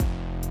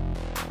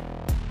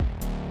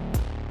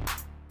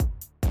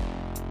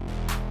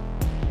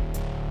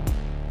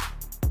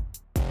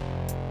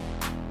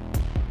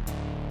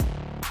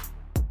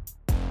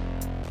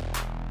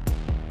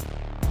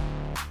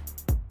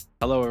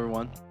Hello,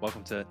 everyone.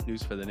 Welcome to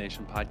News for the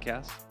Nation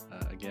podcast.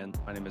 Again,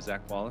 my name is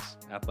Zach Wallace,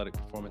 Athletic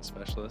Performance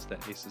Specialist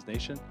at Aces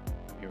Nation.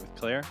 I'm here with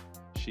Claire.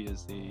 She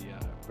is the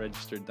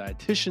registered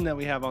dietitian that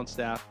we have on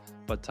staff,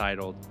 but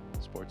titled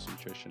sports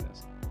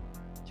nutritionist.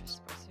 Just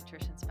sports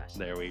nutrition specialist.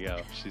 There we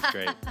go. She's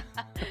great.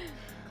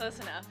 Close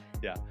enough.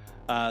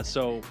 Yeah.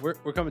 So we're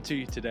coming to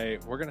you today.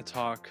 We're going to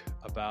talk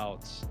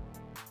about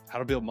how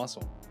to build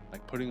muscle,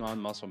 like putting on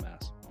muscle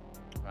mass,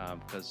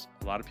 because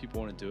a lot of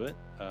people want to do it.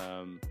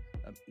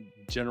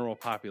 General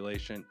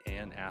population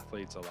and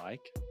athletes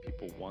alike,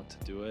 people want to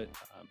do it.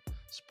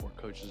 Sport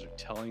coaches are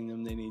telling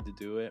them they need to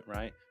do it,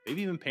 right?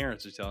 Maybe even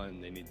parents are telling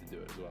them they need to do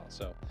it as well.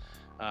 So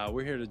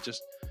we're here to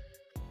just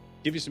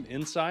give you some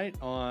insight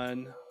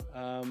on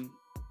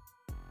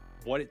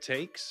what it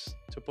takes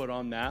to put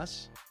on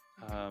mass,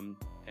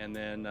 and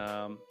then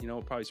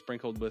probably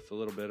sprinkled with a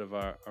little bit of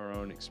our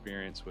own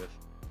experience with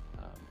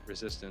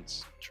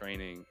resistance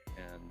training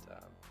and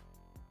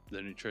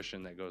the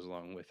nutrition that goes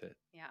along with it.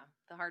 Yeah,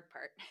 the hard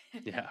part.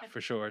 Yeah,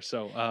 for sure.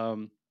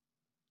 So,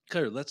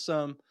 Claire, let's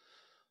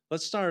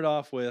start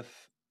off with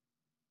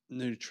the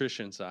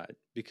nutrition side,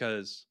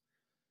 because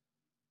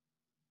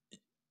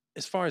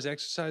as far as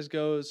exercise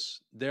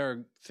goes, there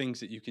are things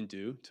that you can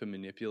do to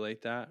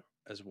manipulate that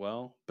as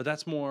well. But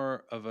that's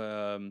more of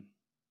from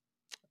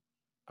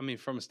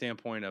a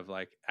standpoint of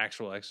like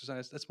actual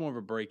exercise, that's more of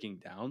a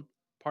breaking down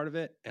part of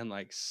it and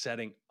like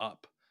setting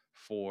up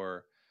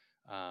for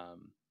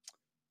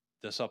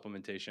the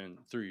supplementation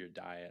through your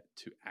diet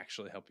to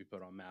actually help you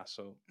put on mass.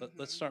 So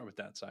let's start with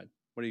that side.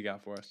 What do you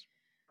got for us?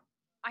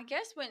 I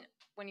guess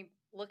when you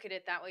look at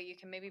it that way, you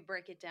can maybe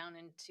break it down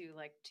into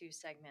like two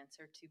segments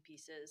or two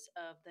pieces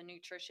of the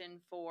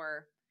nutrition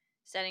for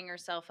setting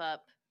yourself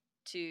up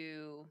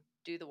to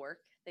do the work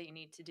that you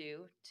need to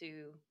do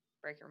to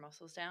break your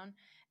muscles down.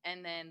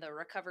 And then the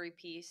recovery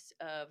piece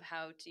of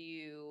how do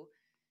you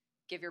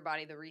give your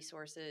body the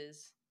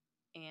resources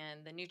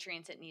and the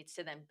nutrients it needs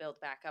to then build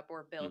back up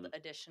or build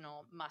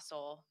additional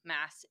muscle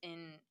mass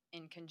in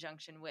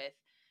conjunction with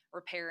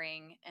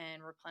repairing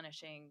and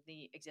replenishing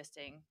the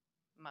existing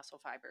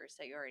muscle fibers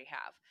that you already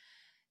have.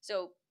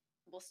 So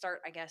we'll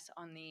start, I guess,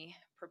 on the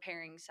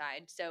preparing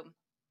side. So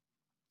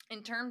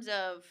in terms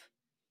of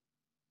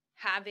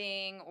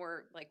having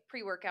or like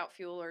pre-workout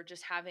fuel or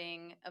just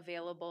having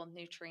available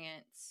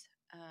nutrients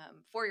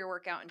for your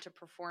workout and to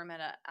perform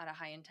at a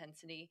high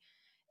intensity,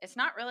 it's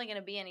not really going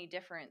to be any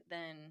different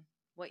than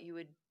what you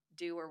would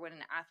do or what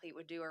an athlete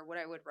would do or what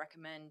I would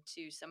recommend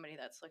to somebody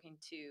that's looking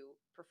to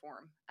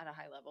perform at a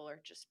high level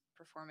or just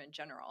perform in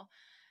general.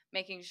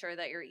 Making sure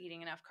that you're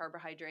eating enough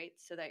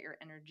carbohydrates so that your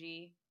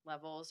energy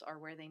levels are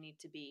where they need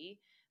to be.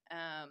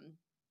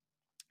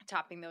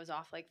 Topping those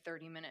off like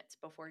 30 minutes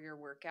before your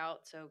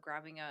workout. So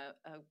grabbing a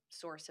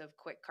source of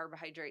quick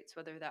carbohydrates,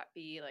 whether that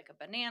be like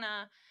a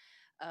banana,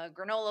 a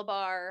granola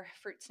bar,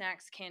 fruit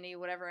snacks, candy,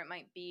 whatever it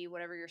might be,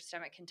 whatever your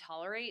stomach can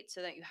tolerate,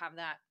 so that you have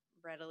that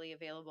readily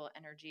available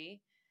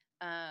energy.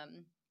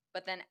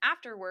 But then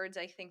afterwards,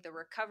 I think the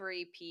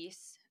recovery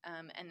piece,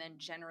 and then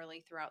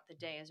generally throughout the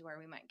day is where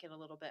we might get a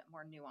little bit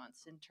more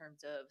nuanced in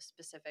terms of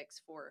specifics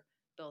for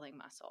building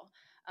muscle.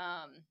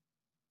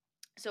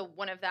 So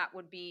one of that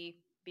would be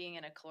being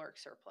in a caloric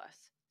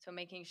surplus. So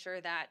making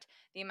sure that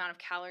the amount of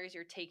calories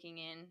you're taking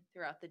in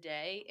throughout the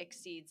day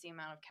exceeds the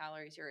amount of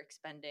calories you're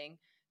expending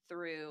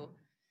through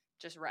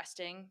just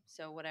resting.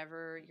 So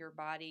whatever your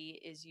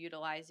body is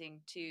utilizing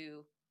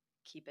to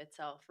keep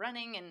itself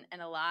running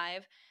and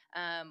alive,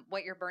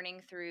 what you're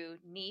burning through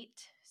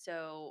NEAT.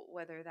 So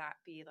whether that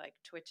be like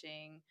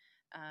twitching,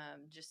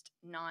 just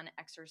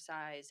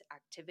non-exercise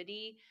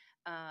activity,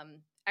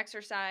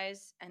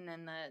 exercise, and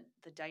then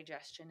the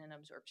digestion and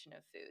absorption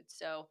of food.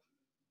 So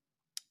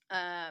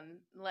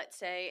let's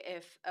say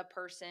if a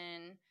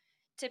person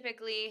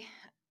typically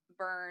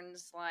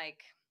burns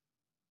like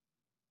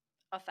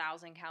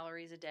 1,000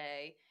 calories a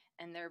day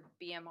and their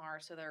BMR,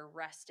 so their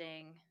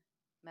resting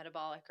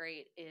metabolic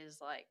rate is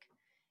like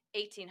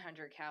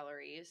 1,800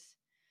 calories,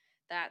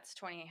 that's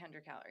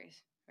 2,800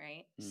 calories,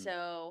 right?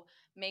 So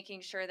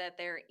making sure that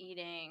they're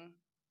eating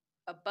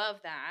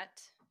above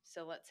that.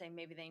 So let's say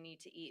maybe they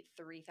need to eat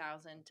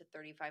 3,000 to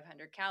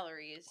 3,500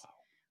 calories,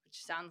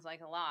 which sounds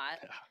like a lot.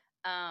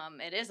 Yeah.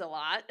 It is a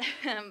lot,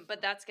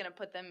 but that's going to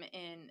put them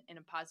in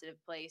a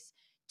positive place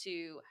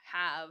to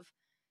have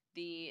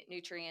the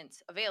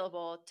nutrients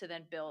available to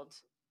then build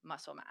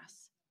muscle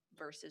mass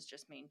versus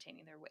just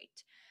maintaining their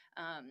weight.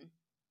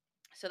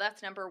 So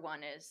that's number one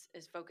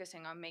is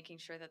focusing on making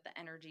sure that the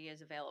energy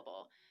is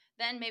available.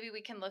 Then maybe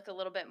we can look a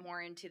little bit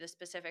more into the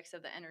specifics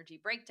of the energy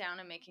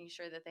breakdown and making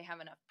sure that they have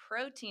enough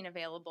protein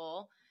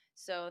available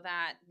so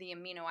that the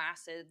amino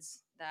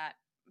acids that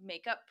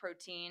make up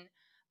protein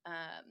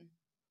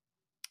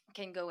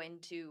can go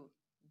into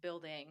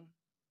building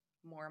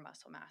more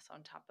muscle mass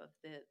on top of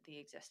the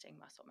existing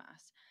muscle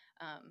mass.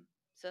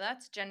 So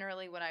that's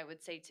generally what I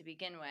would say to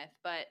begin with.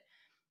 But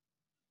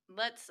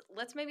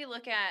let's maybe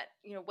look at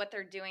what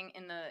they're doing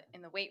in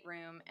the weight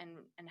room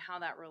and how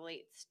that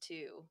relates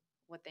to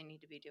what they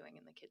need to be doing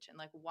in the kitchen.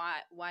 Like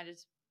why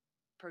does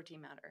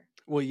protein matter?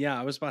 Well, yeah,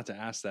 I was about to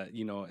ask that,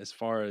 as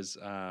far as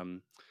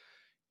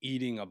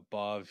eating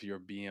above your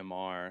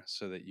BMR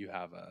so that you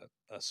have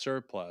a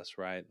surplus,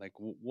 right? Like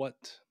what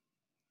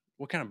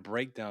kind of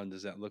breakdown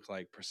does that look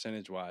like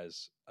percentage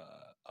wise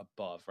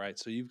above, right?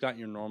 So you've got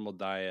your normal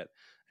diet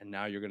and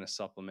now you're going to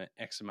supplement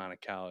X amount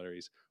of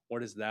calories. What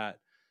does that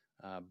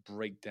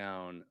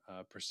breakdown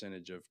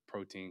percentage of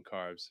protein,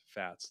 carbs,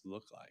 fats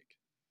look like?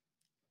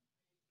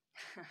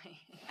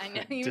 I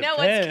know you know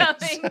what's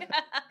Depends. coming.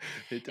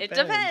 It It depends.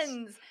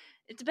 depends.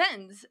 It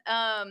depends.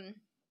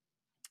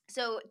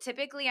 So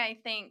typically, I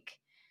think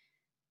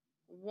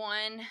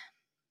one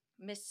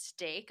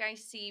mistake I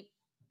see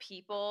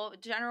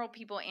general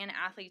people and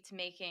athletes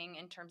making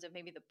in terms of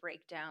maybe the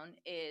breakdown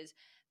is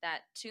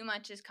that too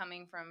much is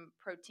coming from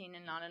protein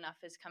and not enough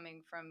is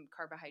coming from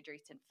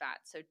carbohydrates and fat.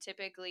 So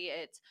typically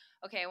it's,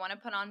 okay, I want to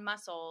put on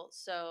muscle,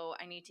 so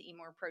I need to eat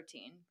more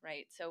protein,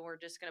 right? So we're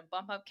just going to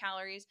bump up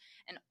calories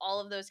and all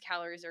of those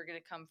calories are going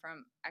to come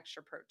from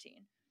extra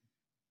protein.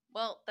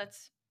 Well,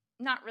 that's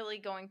not really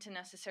going to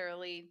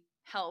necessarily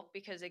help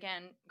because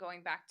again,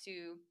 going back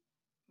to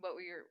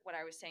what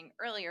I was saying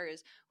earlier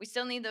is we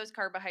still need those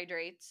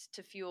carbohydrates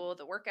to fuel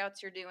the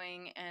workouts you're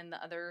doing and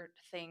the other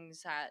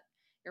things that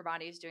your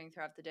body is doing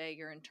throughout the day.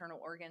 Your internal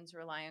organs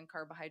rely on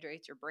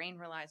carbohydrates, your brain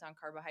relies on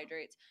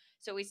carbohydrates.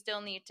 So we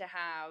still need to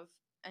have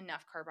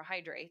enough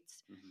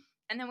carbohydrates. Mm-hmm.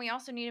 And then we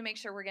also need to make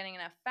sure we're getting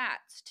enough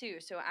fats too.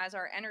 So as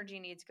our energy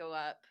needs go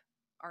up,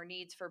 our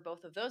needs for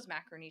both of those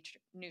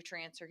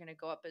macronutrients are going to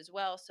go up as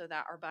well so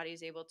that our body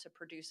is able to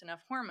produce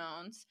enough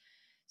hormones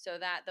so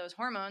that those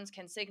hormones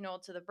can signal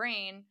to the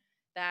brain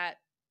that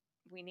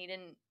we need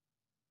an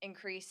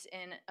increase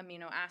in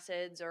amino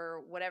acids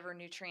or whatever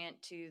nutrient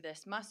to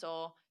this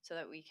muscle so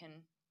that we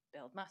can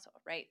build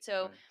muscle, right?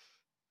 So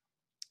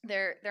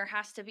right. There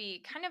has to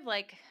be kind of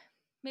like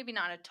maybe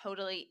not a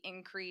totally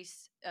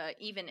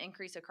even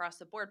increase across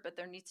the board, but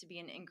there needs to be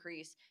an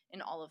increase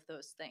in all of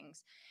those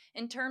things.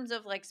 In terms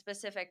of like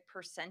specific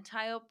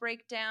percentile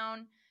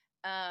breakdown,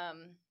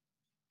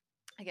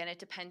 again, it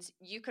depends.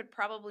 You could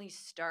probably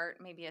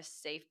start, maybe a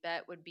safe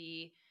bet would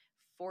be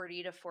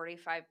 40 to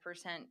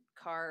 45%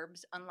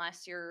 carbs,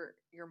 unless you're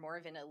more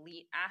of an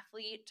elite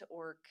athlete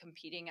or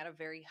competing at a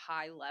very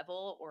high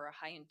level or a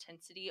high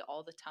intensity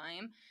all the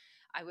time.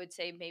 I would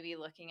say maybe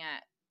looking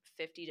at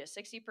 50 to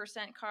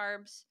 60%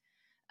 carbs.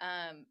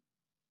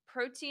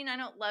 Protein, I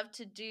don't love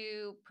to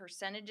do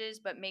percentages,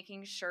 but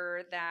making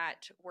sure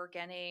that we're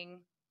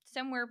getting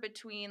somewhere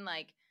between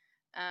like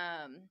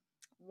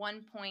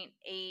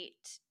 1.8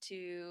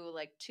 to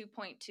like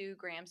 2.2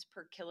 grams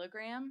per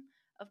kilogram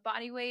of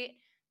body weight.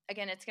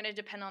 Again, it's going to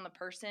depend on the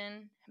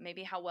person,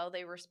 maybe how well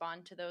they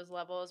respond to those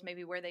levels,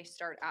 maybe where they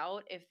start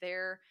out. If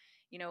they're,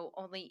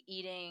 only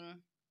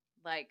eating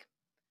like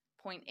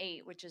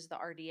 0.8, which is the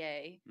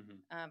RDA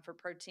for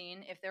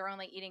protein. If they're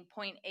only eating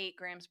 0.8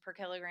 grams per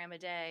kilogram a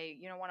day,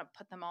 you don't want to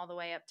put them all the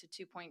way up to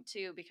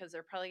 2.2 because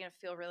they're probably going to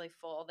feel really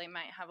full. They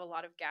might have a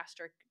lot of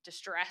gastric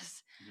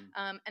distress.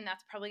 And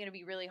that's probably going to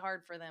be really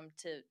hard for them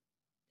to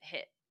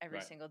hit every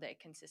Right. single day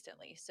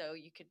consistently. So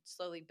you could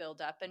slowly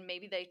build up and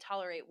maybe they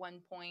tolerate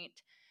 1.75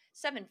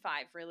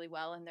 really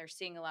well and they're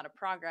seeing a lot of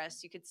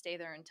progress. You could stay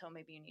there until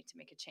maybe you need to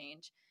make a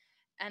change.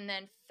 And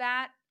then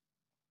fat,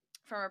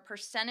 from a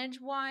percentage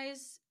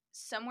wise,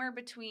 somewhere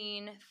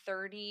between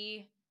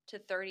 30 to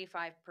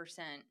 35%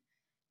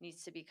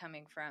 needs to be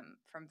coming from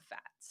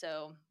fat.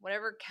 So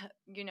whatever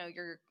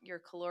your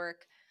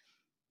caloric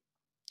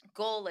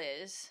goal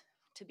is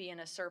to be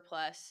in a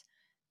surplus,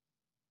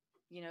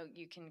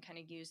 you can kind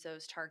of use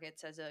those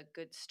targets as a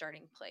good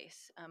starting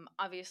place.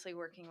 Obviously,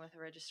 working with a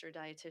registered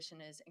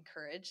dietitian is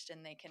encouraged,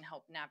 and they can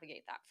help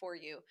navigate that for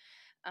you.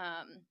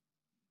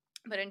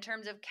 But in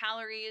terms of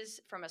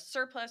calories, from a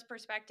surplus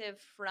perspective,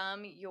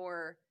 from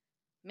your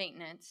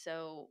maintenance,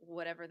 so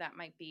whatever that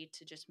might be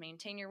to just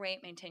maintain your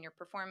weight, maintain your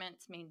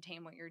performance,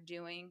 maintain what you're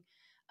doing,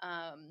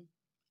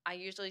 I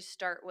usually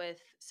start with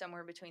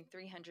somewhere between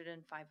 300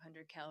 and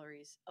 500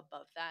 calories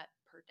above that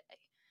per day.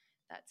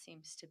 That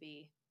seems to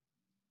be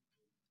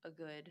a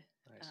good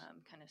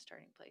kind of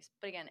starting place.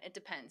 But again, it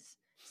depends.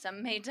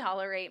 Some may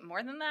tolerate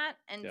more than that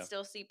and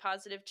still see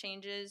positive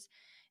changes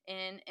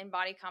in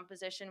body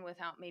composition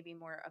without maybe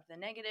more of the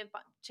negative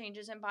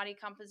changes in body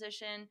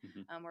composition,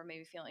 or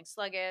maybe feeling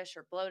sluggish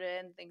or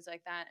bloated and things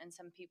like that. And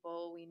some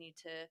people, we need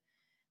to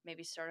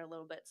maybe start a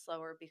little bit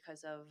slower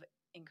because of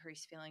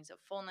increased feelings of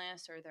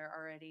fullness, or they're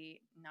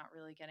already not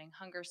really getting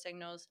hunger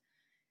signals.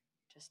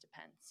 Just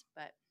depends.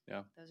 But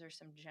those are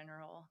some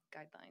general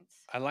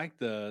guidelines. I like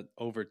the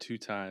over 2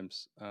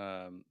 times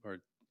or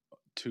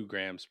 2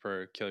 grams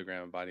per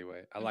kilogram of body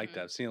weight. I like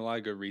that. I've seen a lot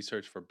of good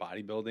research for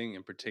bodybuilding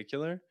in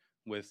particular,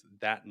 with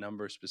that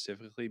number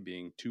specifically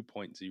being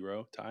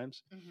 2.0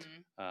 times.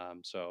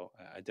 So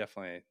I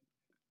definitely,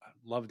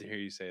 I'd love to hear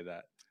you say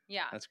that.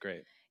 Yeah. That's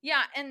great.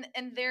 Yeah. And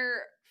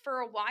there, for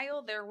a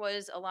while, there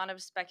was a lot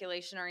of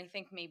speculation, or I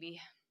think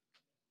maybe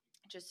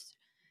just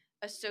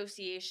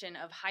association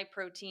of high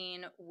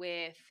protein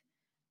with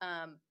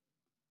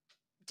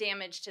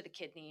damage to the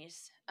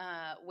kidneys,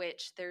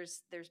 which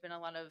there's been a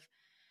lot of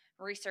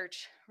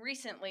research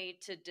recently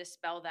to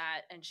dispel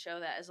that and show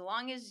that as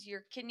long as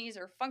your kidneys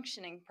are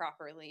functioning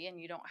properly and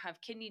you don't have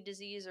kidney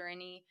disease or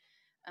any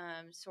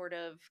sort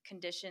of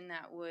condition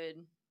that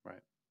would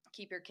Right.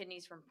 keep your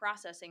kidneys from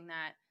processing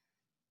that,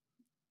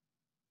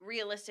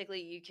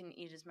 realistically you can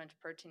eat as much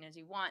protein as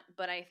you want.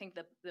 But I think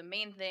the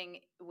main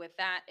thing with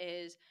that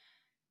is,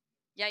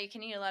 yeah, you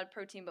can eat a lot of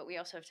protein, but we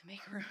also have to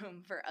make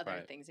room for other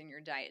Right. things in your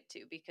diet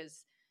too,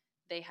 because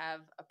they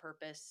have a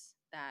purpose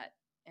that,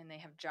 and they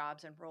have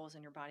jobs and roles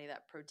in your body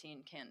that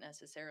protein can't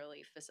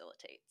necessarily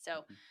facilitate.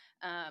 So,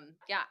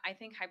 yeah, I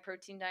think high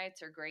protein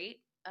diets are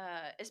great,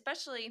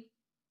 especially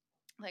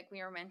like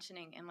we were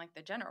mentioning in like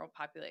the general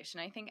population.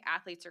 I think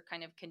athletes are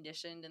kind of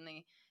conditioned and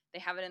they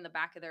have it in the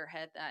back of their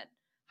head that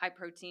high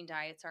protein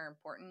diets are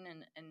important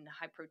and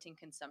high protein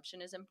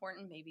consumption is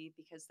important, maybe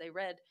because they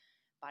read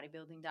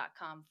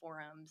bodybuilding.com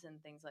forums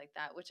and things like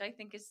that, which I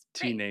think is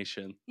T great.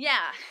 Nation.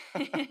 Yeah.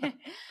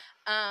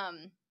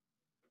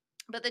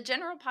 But the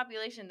general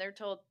population, they're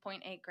told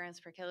 0.8 grams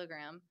per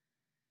kilogram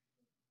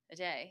a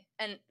day.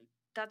 And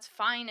that's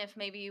fine if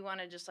maybe you want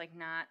to just like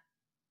not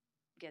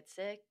get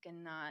sick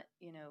and not,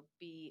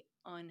 be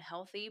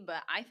unhealthy.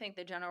 But I think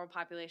the general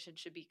population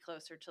should be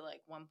closer to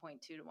like 1.2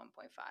 to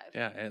 1.5.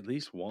 Yeah, at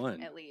least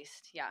one. At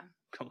least, yeah.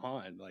 Come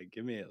on, like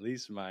give me at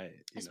least my.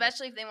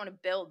 Especially if they want to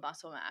build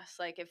muscle mass.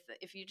 Like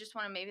if you just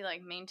want to maybe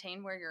like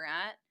maintain where you're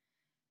at,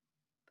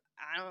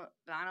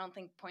 I don't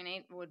think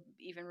 0.8 would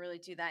even really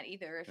do that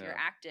either if you're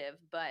active.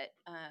 But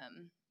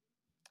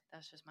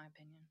that's just my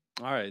opinion.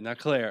 All right, now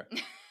Claire,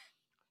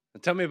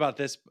 tell me about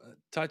this.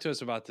 Talk to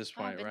us about this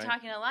point. I've been right?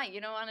 talking a lot.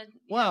 You don't want to.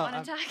 Well,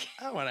 talk.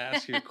 I want to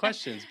ask you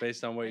questions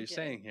based on what you're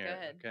saying here. Go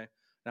ahead. Okay.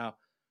 Now,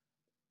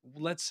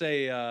 let's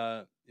say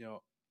I'm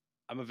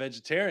a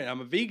vegetarian.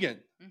 I'm a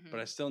vegan, but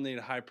I still need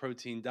a high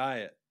protein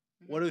diet.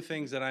 What are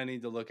things that I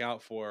need to look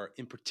out for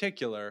in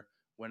particular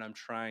when I'm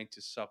trying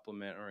to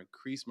supplement or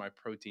increase my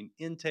protein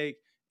intake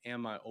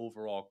and my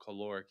overall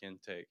caloric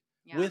intake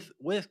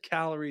with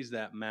calories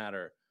that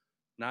matter,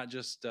 not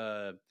just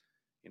I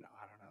don't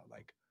know,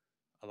 like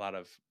a lot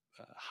of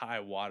high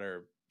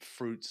water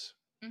fruits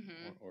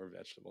or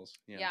vegetables.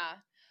 Yeah.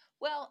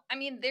 Well, I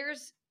mean,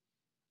 there's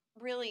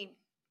really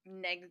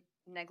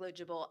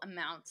negligible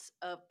amounts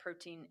of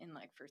protein in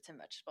like fruits and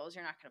vegetables.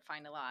 You're not going to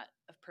find a lot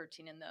of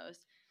protein in those.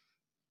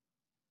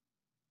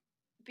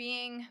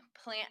 Being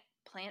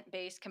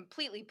plant-based,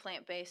 completely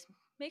plant-based,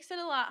 makes it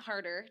a lot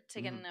harder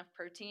to get enough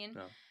protein.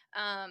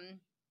 No.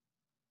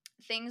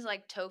 Things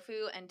like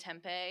tofu and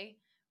tempeh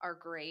are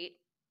great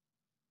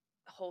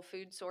whole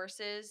food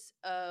sources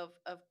of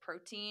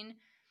protein.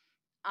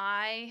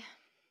 I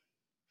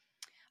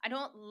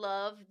don't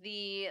love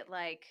the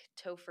like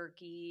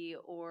tofurkey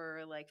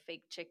or like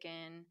fake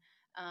chicken.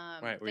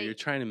 Right, where you're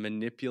trying to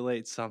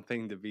manipulate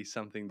something to be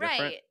something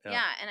different. Right.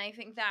 Yeah. And I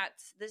think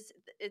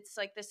it's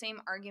like the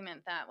same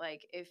argument that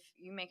like if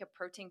you make a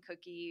protein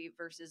cookie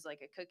versus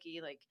like a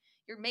cookie, like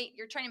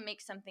you're trying to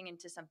make something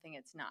into something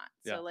it's not.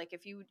 So like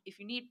if you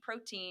need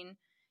protein,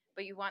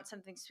 but you want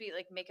something sweet,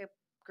 like make a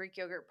Greek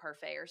yogurt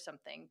parfait or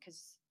something,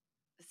 because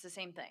it's the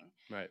same thing.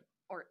 Right.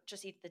 Or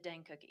just eat the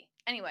dang cookie.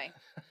 Anyway,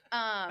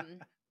 I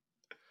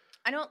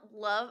don't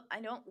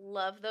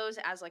love those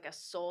as like a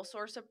sole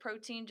source of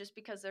protein, just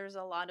because there's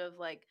a lot of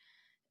like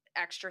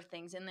extra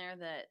things in there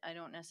that I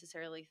don't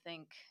necessarily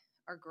think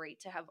are great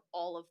to have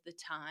all of the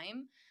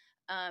time.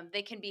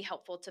 They can be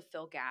helpful to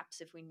fill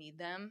gaps if we need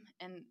them.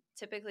 And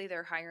typically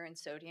they're higher in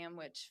sodium,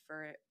 which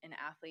for an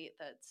athlete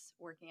that's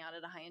working out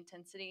at a high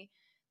intensity,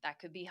 that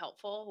could be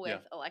helpful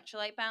with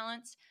electrolyte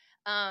balance.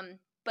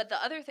 But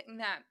the other thing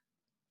that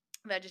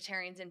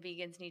vegetarians and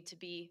vegans need to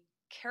be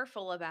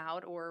careful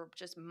about or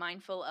just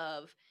mindful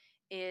of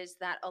is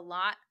that a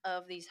lot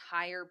of these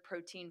higher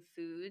protein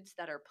foods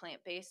that are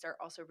plant-based are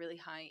also really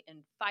high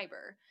in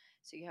fiber.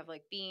 So you have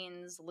like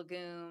beans,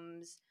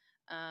 legumes,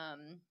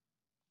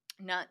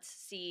 nuts,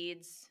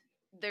 seeds.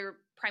 They're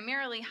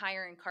primarily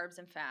higher in carbs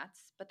and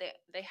fats, but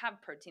they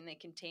have protein. They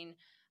contain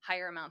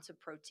higher amounts of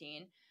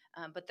protein,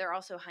 but they're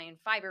also high in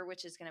fiber,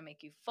 which is going to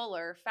make you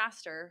fuller,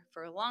 faster,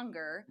 for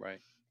longer. Right.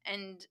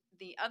 And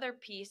the other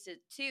piece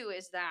too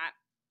is that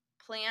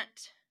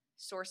plant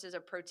sources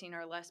of protein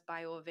are less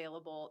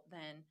bioavailable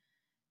than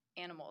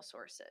animal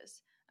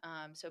sources.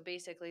 So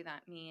basically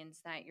that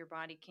means that your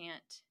body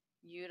can't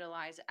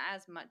utilize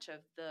as much of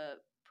the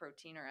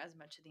protein or as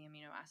much of the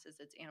amino acids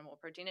as animal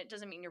protein. It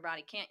doesn't mean your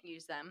body can't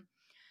use them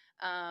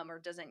or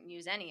doesn't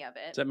use any of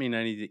it. Does that mean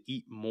I need to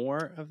eat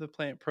more of the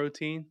plant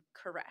protein?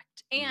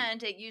 Correct.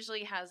 And it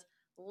usually has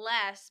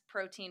less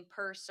protein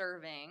per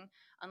serving,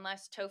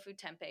 unless tofu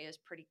tempeh is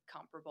pretty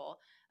comparable.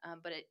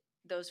 But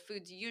those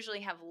foods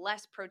usually have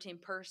less protein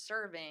per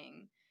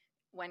serving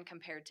when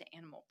compared to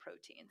animal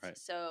proteins. Right.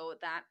 So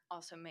that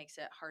also makes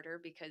it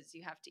harder because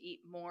you have to eat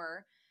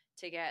more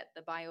to get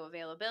the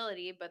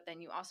bioavailability, but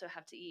then you also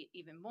have to eat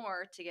even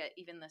more to get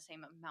even the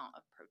same amount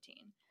of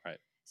protein. Right.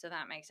 So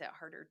that makes it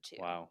harder too.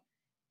 Wow.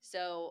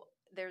 So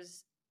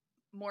there's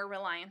more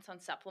reliance on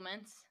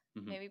supplements,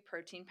 maybe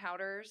protein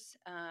powders,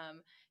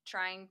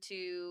 trying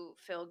to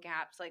fill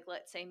gaps. Like,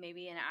 let's say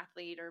maybe an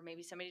athlete or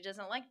maybe somebody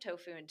doesn't like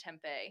tofu and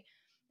tempeh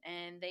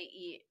and they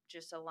eat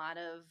just a lot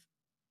of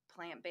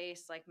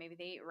plant-based, like maybe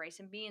they eat rice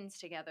and beans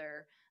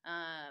together,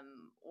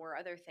 or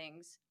other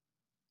things,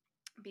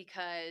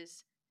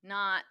 because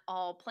not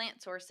all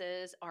plant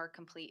sources are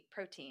complete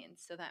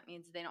proteins. So that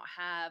means they don't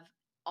have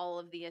all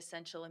of the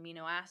essential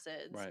amino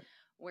acids, Right.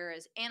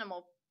 whereas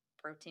animal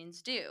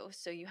proteins do.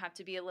 So you have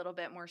to be a little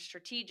bit more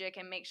strategic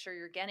and make sure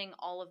you're getting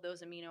all of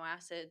those amino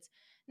acids,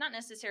 not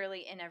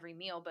necessarily in every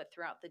meal, but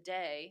throughout the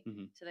day,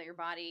 Mm-hmm. so that your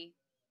body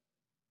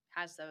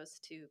has those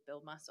to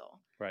build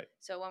muscle. Right.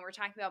 So when we're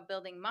talking about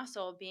building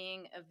muscle,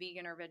 being a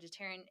vegan or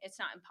vegetarian, it's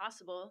not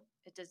impossible.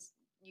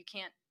 You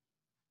can't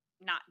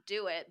not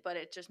do it, but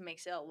it just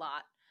makes it a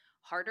lot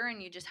harder,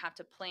 and you just have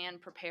to plan,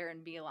 prepare,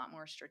 and be a lot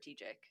more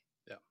strategic.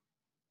 Yeah.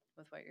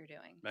 With what you're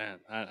doing. Man,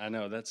 I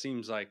know that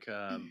seems like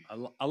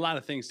a lot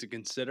of things to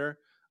consider,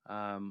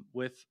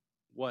 with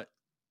what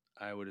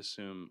I would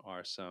assume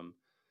are some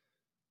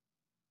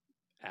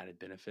added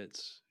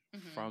benefits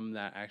from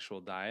that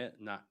actual diet.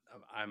 Not,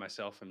 I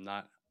myself am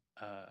not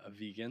a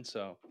vegan,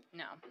 so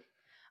no,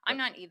 I'm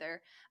not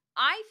either.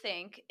 I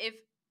think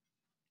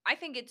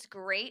it's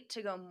great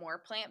to go more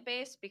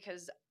plant-based,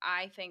 because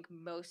I think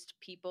most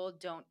people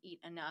don't eat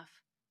enough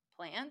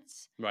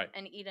plants, right,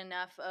 and eat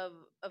enough of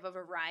a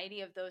variety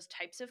of those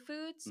types of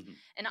foods. Mm-hmm.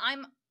 And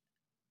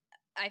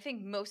I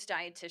think most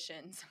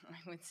dietitians,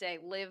 I would say,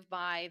 live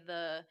by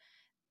the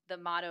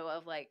motto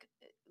of like,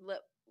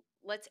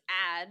 let's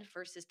add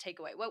versus take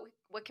away.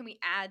 What can we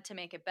add to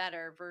make it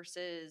better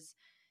versus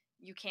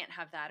you can't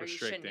have that or you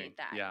shouldn't eat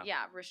that.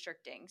 Yeah,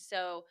 restricting.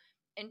 So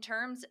in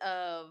terms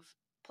of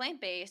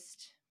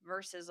plant-based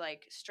versus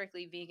like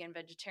strictly vegan,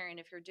 vegetarian,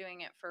 if you're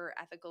doing it for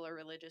ethical or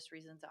religious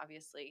reasons,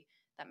 obviously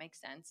that makes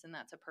sense and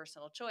that's a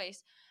personal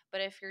choice.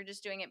 But if you're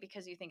just doing it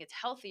because you think it's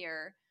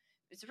healthier,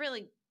 it's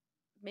really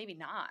maybe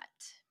not,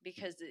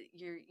 because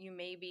you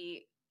may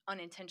be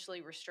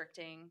unintentionally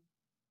restricting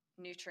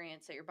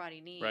nutrients that your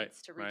body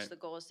needs to reach the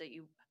goals that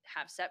you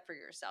have set for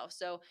yourself.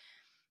 So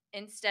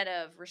instead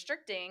of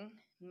restricting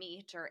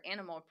meat or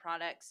animal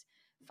products,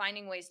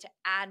 finding ways to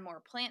add more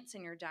plants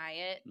in your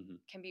diet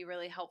can be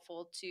really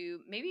helpful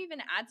to maybe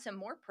even add some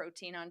more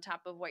protein on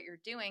top of what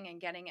you're doing and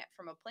getting it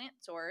from a plant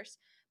source,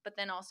 but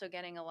then also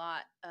getting a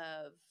lot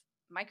of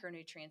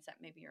micronutrients that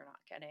maybe you're not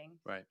getting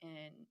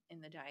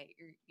in the diet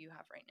you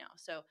have right now.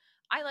 So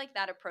I like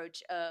that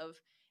approach of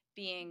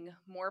being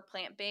more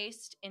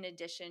plant-based in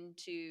addition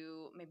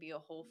to maybe a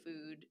whole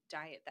food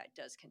diet that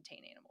does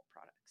contain animal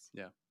products.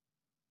 Yeah,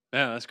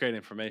 that's great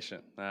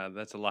information.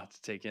 That's a lot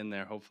to take in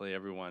there. Hopefully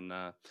everyone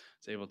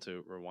is able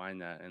to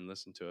rewind that and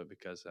listen to it,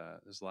 because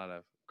there's a lot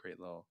of great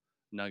little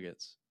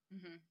nuggets.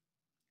 Mm-hmm.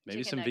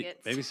 Maybe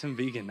Chicken some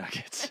vegan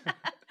nuggets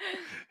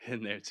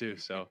in there too.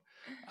 So,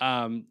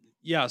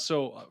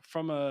 so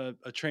from a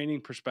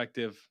training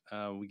perspective,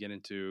 we get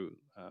into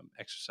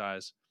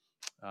exercise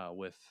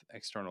with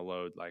external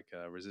load, like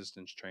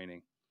resistance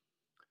training.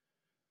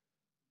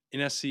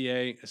 In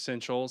SCA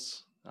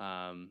Essentials,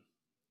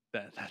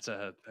 that's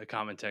a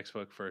common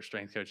textbook for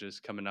strength coaches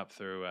coming up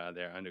through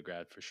their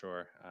undergrad for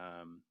sure.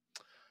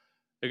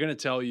 They're going to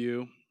tell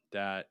you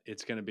that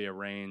it's going to be a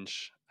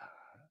range.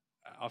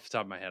 Off the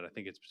top of my head, I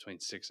think it's between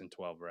 6 and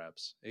 12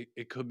 reps.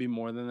 It could be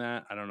more than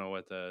that. I don't know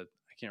I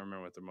can't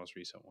remember what the most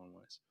recent one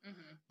was,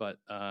 but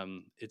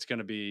it's going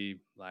to be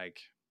like,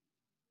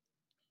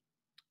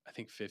 I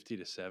think 50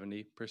 to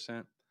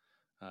 70%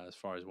 as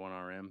far as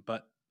 1RM.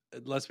 But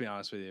let's be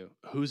honest with you,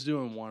 who's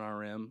doing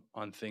 1RM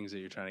on things that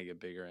you're trying to get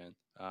bigger in?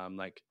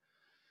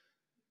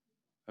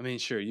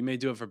 Sure, you may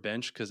do it for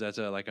bench because that's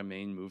a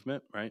main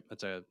movement, right?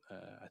 That's I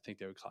think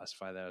they would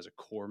classify that as a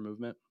core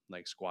movement,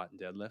 like squat and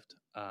deadlift.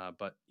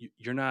 But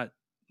you're not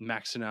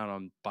maxing out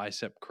on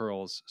bicep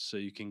curls so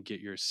you can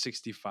get your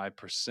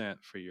 65%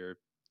 for your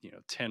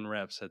 10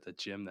 reps at the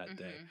gym that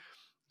day.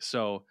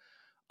 So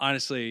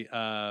honestly,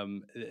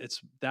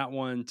 it's that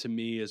one to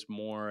me is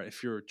more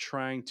if you're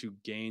trying to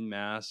gain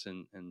mass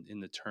and in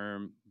the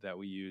term that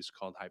we use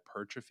called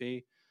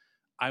hypertrophy,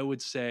 I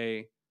would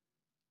say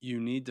you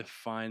need to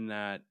find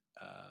that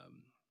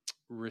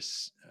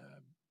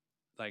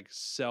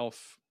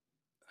self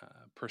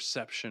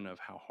perception of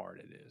how hard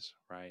it is,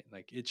 right?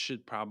 Like it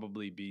should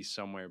probably be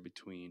somewhere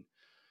between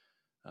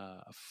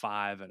a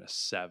 5 and a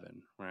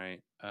 7,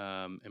 right?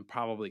 And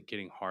probably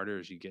getting harder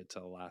as you get to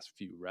the last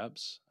few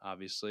reps,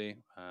 obviously,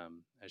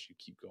 as you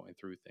keep going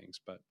through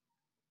things. But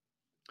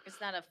is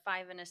that a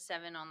 5 and a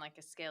 7 on like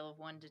a scale of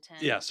 1 to 10?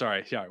 Yeah,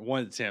 sorry. Yeah,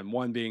 1 to 10.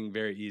 1 being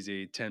very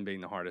easy, 10 being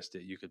the hardest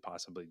that you could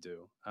possibly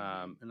do.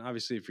 And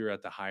obviously, if you're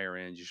at the higher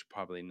end, you should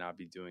probably not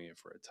be doing it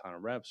for a ton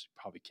of reps. You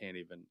probably can't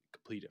even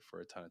complete it for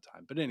a ton of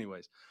time. But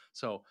anyways,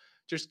 so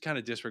just kind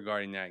of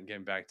disregarding that and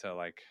getting back to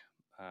like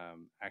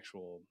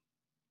actual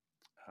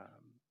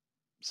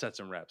sets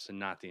and reps and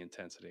not the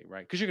intensity,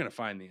 right? Because you're going to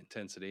find the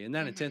intensity, and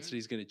that Mhm. intensity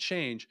is going to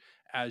change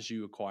as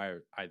you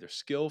acquire either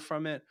skill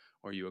from it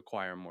or you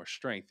acquire more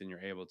strength and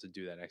you're able to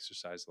do that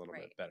exercise a little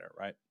Right. bit better,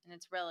 right? And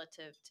it's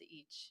relative to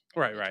each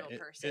Right, individual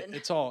person.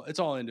 it's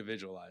all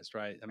individualized,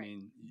 right? I Right.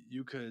 mean,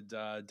 you could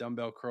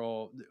dumbbell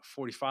curl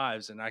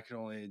 45s, and I could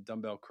only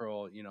dumbbell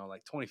curl,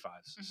 like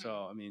 25s. Mhm.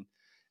 So I mean,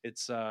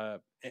 it's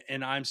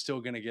and I'm still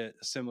going to get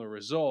a similar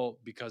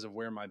result because of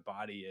where my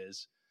body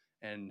is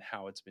and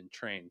how it's been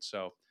trained.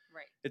 So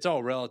Right. it's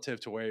all relative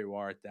to where you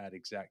are at that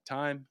exact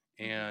time,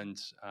 Mhm.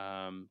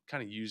 and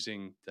kind of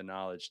using the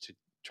knowledge to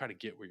try to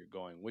get where you're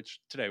going.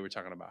 Which today we're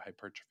talking about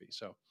hypertrophy.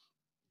 So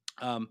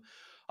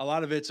a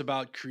lot of it's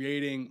about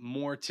creating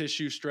more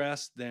tissue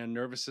stress than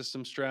nervous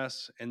system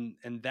stress, and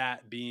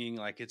that being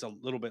like it's a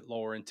little bit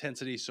lower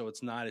intensity, so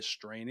it's not as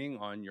straining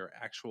on your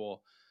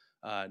actual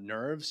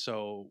nerves.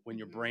 So when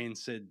your Mhm. brain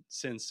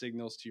sends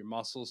signals to your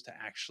muscles to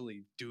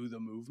actually do the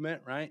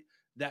movement, right?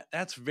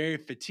 That's very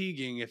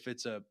fatiguing if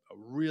it's a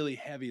really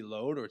heavy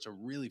load or it's a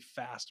really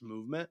fast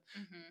movement.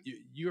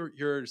 Mhm.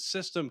 Your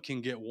system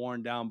can get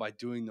worn down by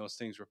doing those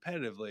things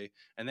repetitively,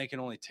 and they can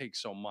only take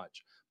so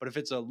much. But if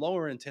it's a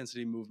lower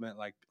intensity movement,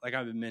 like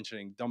I've been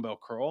mentioning, dumbbell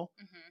curl,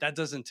 Mhm. that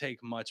doesn't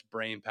take much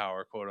brain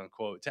power, quote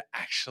unquote, to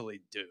actually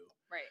do.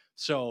 Right.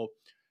 So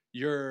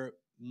you're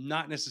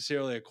not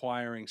necessarily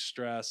acquiring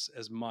stress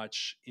as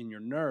much in your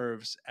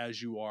nerves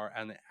as you are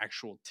on the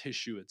actual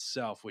tissue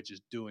itself, which is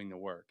doing the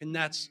work. And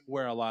that's Mhm.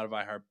 where a lot of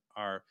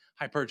our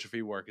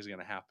hypertrophy work is going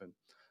to happen.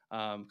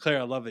 Claire,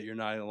 I love that you're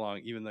nodding along,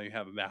 even though you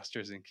have a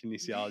master's in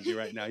kinesiology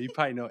right now. You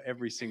probably know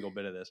every single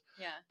bit of this.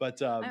 Yeah. But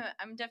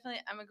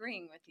I'm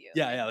agreeing with you.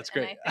 yeah, that's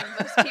great. And I think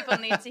most people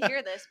need to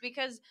hear this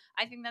because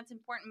I think that's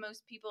important.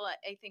 Most people,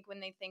 I think when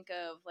they think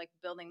of like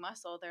building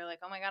muscle, they're like,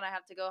 oh my God, I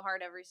have to go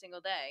hard every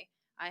single day.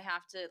 I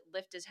have to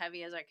lift as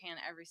heavy as I can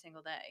every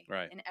single day.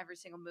 Right. In every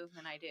single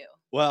movement I do.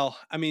 Well,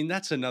 I mean,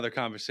 that's another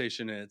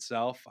conversation in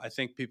itself. I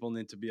think people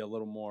need to be a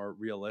little more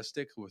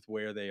realistic with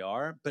where they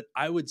are. But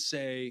I would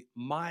say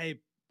my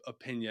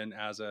opinion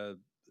as a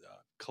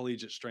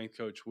collegiate strength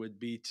coach would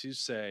be to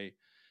say,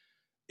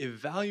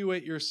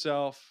 evaluate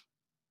yourself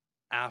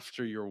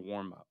after your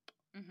warm up.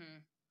 Mm-hmm.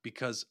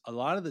 Because a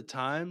lot of the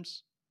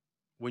times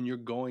when you're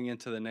going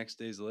into the next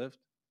day's lift,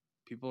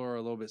 people are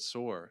a little bit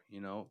sore,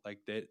 like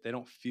they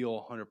don't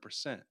feel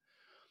 100%.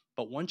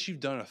 But once you've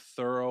done a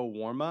thorough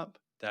warm up,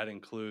 that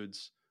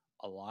includes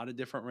a lot of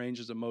different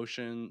ranges of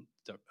motion,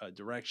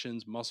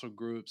 directions, muscle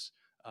groups,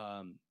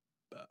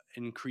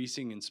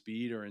 increasing in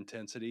speed or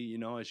intensity,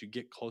 as you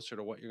get closer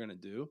to what you're going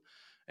to do.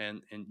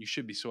 And you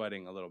should be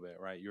sweating a little bit,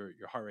 right? Your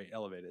heart rate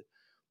elevated.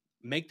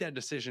 Make that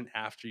decision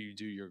after you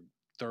do your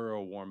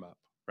thorough warm up,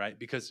 right?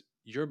 Because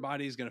your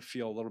body is going to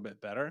feel a little bit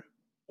better,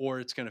 or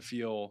it's going to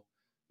feel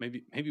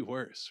maybe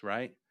worse,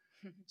 right?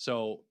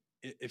 So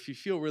if you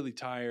feel really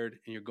tired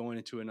and you're going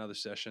into another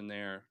session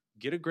there,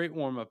 get a great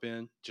warm up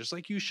in, just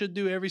like you should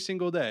do every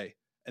single day,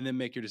 and then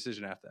make your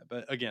decision after that.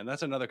 But again,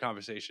 that's another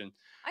conversation.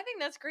 I think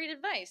that's great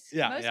advice.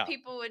 Yeah, Most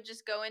people would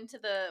just go into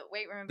the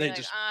weight room and be They like,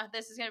 just-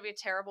 this is going to be a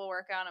terrible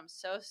workout. I'm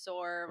so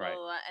sore, blah, Right.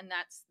 blah, blah. And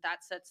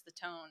that sets the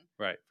tone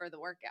Right. for the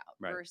workout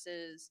Right.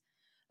 versus,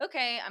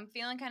 okay, I'm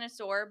feeling kind of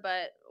sore,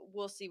 but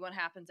we'll see what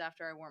happens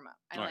after I warm up.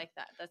 I Right. like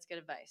that. That's good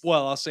advice.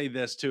 Well, I'll say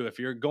this too. If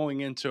you're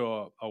going into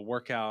a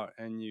workout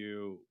and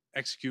you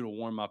execute a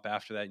warm up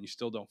after that and you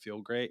still don't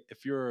feel great,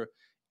 if you're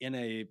in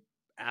a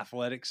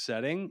athletic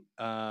setting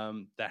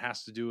that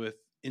has to do with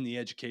in the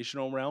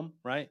educational realm,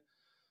 right?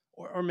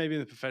 Or maybe in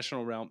the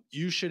professional realm,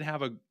 you should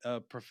have a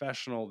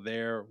professional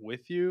there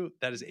with you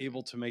that is Mhm.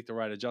 able to make the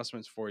right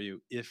adjustments for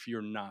you if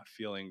you're not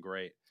feeling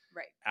great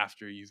Right.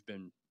 after you've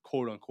been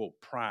quote unquote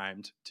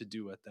primed to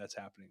do what that's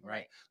happening, right?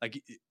 Right.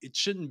 Like it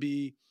shouldn't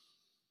be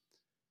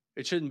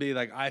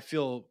like I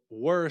feel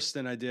worse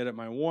than I did at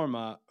my warm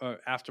up or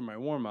after my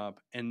warm up,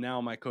 and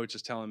now my coach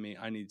is telling me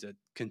I need to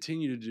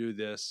continue to do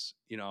this,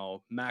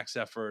 max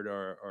effort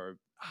or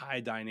high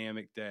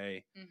dynamic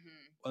day. Mm-hmm.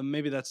 Well,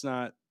 maybe that's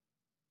not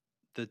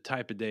the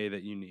type of day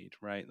that you need,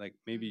 right? Like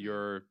maybe Mhm.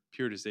 your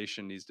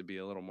periodization needs to be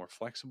a little more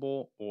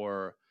flexible,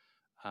 or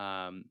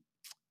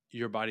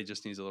your body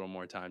just needs a little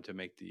more time to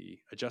make the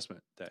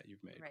adjustment that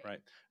you've made,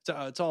 right? So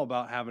it's all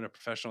about having a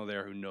professional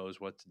there who knows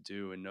what to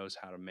do and knows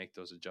how to make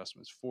those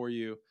adjustments for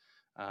you.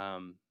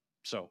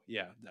 So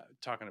yeah,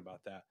 talking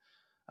about that.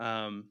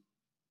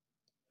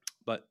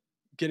 But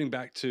getting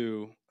back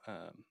to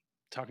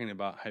talking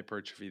about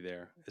hypertrophy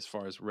there, as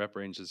far as rep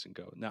ranges and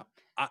go. Now,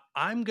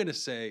 I'm going to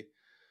say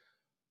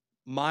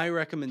my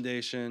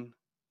recommendation,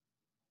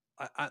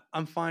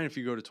 I'm fine if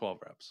you go to 12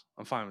 reps.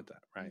 I'm fine with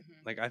that, right?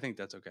 Mhm. Like, I think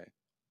that's okay.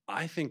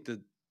 I think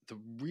that the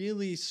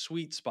really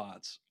sweet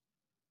spots,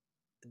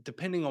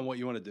 depending on what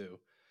you want to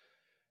do,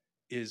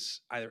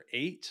 is either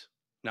 8.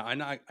 Now, I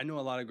know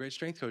a lot of great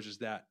strength coaches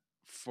that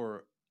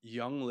for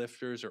young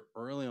lifters or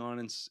early on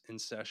in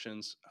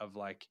sessions of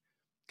like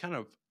kind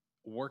of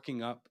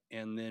working up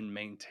and then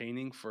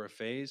maintaining for a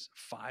phase,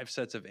 5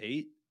 sets of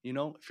 8,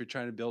 if you're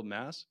trying to build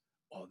mass.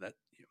 Oh,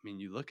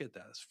 you look at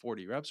that, it's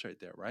 40 reps right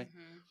there, right?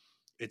 Mhm.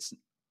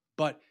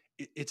 But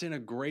it's in a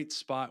great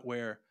spot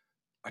where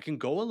I can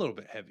go a little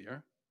bit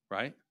heavier,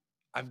 right?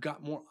 I've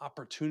got more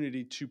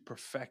opportunity to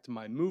perfect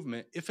my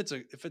movement if it's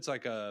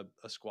like a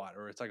squat,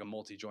 or it's like a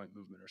multi-joint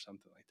movement or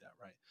something like that,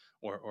 right?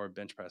 Or a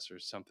bench press or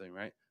something,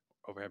 right?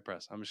 Overhead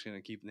press. I'm just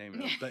gonna keep naming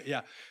them, but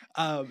yeah,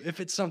 if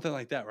it's something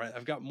like that, right?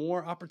 I've got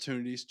more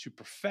opportunities to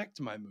perfect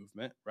my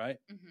movement, right?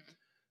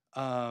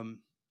 Um,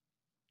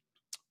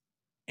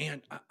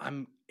 and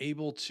I'm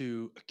able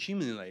to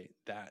accumulate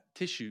that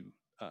tissue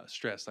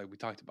stress, like we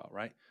talked about,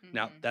 right?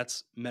 Now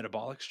that's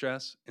metabolic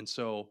stress, and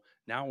so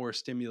now we're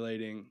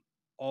stimulating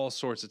all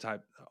sorts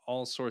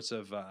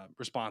of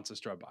responses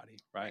to our body,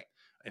 right?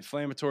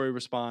 Inflammatory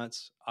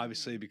response,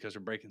 obviously, because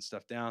we're breaking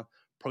stuff down.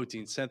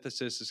 Protein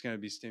synthesis is going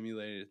to be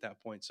stimulated at that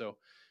point. So,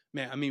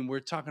 man, I mean, we're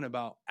talking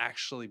about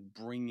actually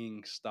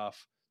bringing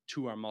stuff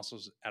to our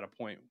muscles at a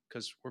point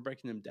because we're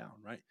breaking them down,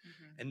 right?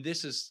 And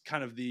this is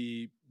kind of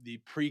the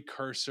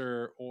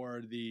precursor,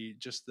 or the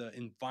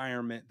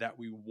environment that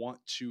we want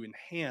to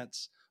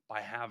enhance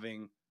by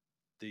having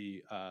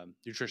the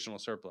nutritional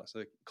surplus,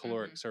 the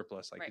caloric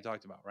surplus, like you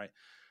talked about, right?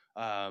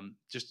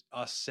 Just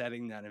us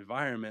setting that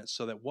environment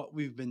so that what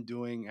we've been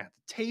doing at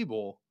the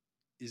table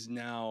is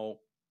now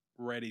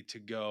ready to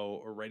go,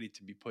 or ready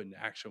to be put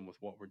into action with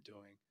what we're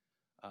doing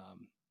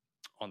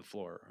on the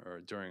floor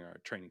or during our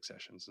training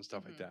sessions and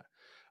stuff like that.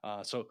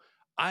 So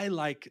I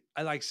like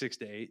 6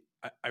 to 8.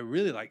 I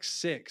really like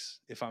 6,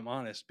 if I'm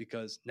honest,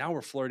 because now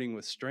we're flirting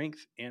with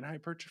strength and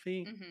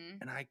hypertrophy,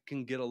 and I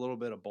can get a little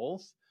bit of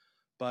both.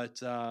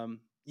 But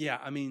yeah,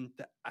 I mean,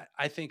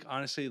 I think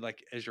honestly,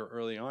 like as you're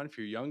early on, if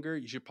you're younger,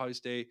 you should probably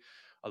stay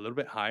a little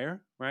bit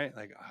higher, right?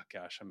 Like, oh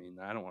gosh, I mean,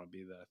 I don't want to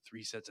be the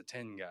 3 sets of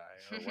 10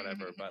 guy or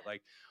whatever, but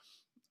like,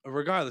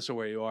 regardless of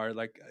where you are,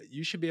 like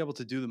you should be able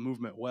to do the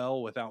movement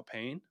well without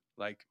pain,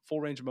 like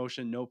full range of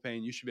motion, no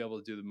pain. You should be able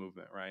to do the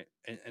movement, right?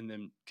 And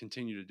then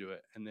continue to do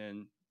it. And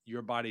then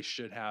your body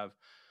should have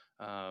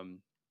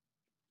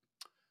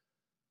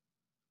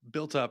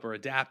built up or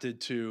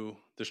adapted to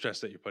the stress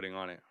that you're putting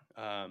on it,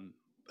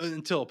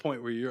 until a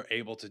point where you're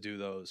able to do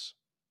those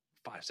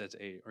 5 sets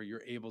of 8, or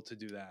you're able to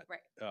do that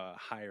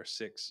higher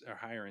 6 or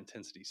higher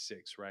intensity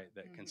 6, right?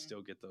 That can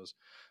still get those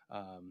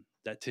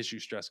that tissue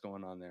stress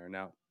going on there.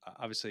 Now,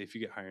 obviously, if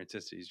you get higher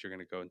intensities, you're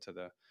going to go into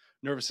the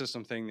nervous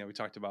system thing that we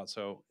talked about.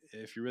 So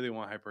if you really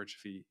want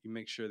hypertrophy, you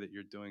make sure that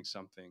you're doing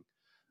something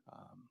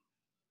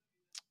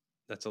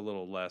that's a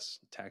little less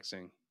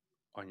taxing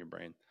on your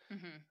brain.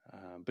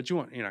 But you're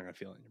not going to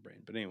feel it in your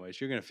brain. But anyways,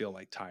 you're going to feel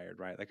like tired,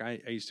 right? Like I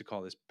used to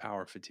call this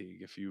power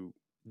fatigue. If you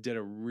did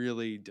a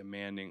really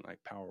demanding like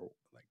power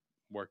like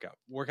workout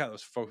that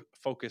was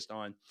focused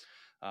on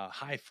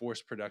high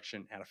force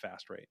production at a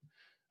fast rate,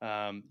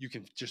 you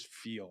can just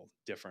feel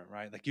different,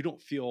 right? Like you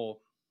don't feel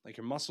like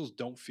your muscles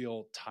don't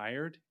feel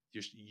tired.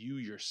 Just you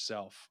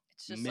yourself,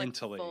 it's just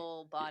mentally, like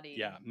full body.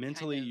 Yeah,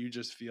 mentally, you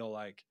just feel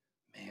like,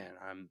 man,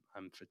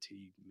 I'm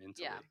fatigued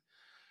mentally.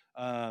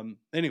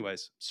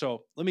 Anyways,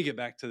 so let me get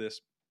back to this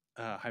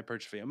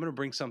hypertrophy. I'm going to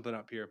bring something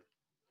up here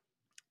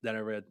that I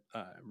read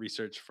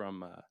research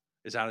from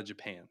is out of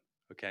Japan.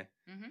 Okay.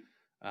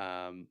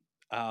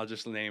 I'll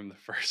just name the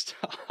first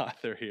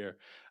author here,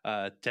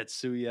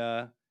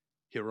 Tetsuya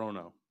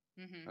Hirono.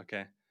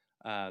 Okay.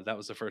 That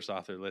was the first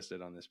author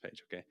listed on this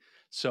page. Okay.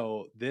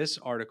 So this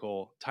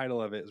article,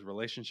 title of it is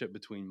Relationship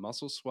Between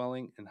Muscle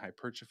Swelling and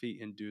Hypertrophy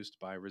Induced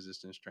by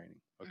Resistance Training.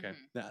 Okay.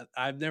 Now,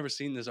 I've never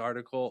seen this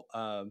article.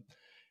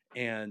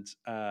 And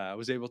I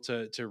was able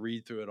to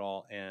read through it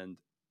all, and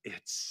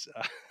it's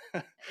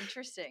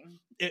interesting.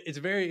 It's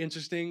very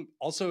interesting.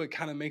 Also, it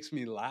kind of makes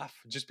me laugh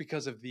just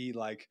because of the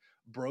like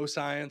bro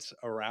science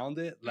around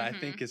it that I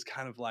think is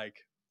kind of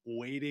like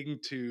waiting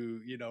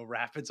to,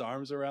 wrap its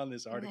arms around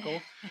this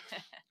article.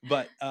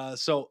 But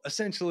so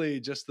essentially,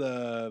 just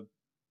the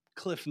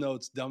Cliff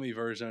Notes dummy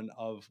version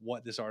of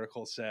what this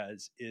article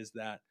says is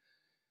that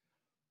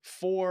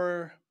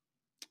for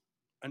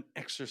an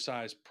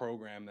exercise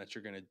program that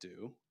you're going to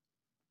do,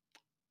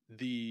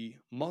 the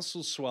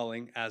muscle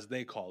swelling, as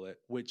they call it,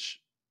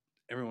 which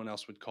everyone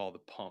else would call the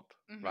pump,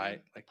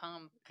 right? Like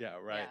pump. Yeah,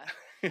 right.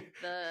 Yeah.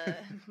 The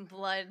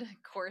blood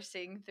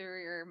coursing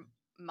through your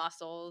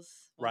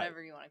muscles,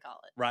 whatever you want to call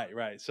it.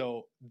 Right.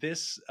 So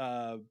this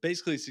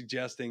basically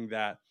suggesting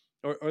that,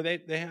 or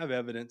they have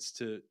evidence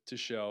to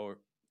show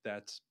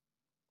that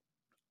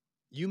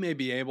you may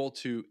be able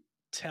to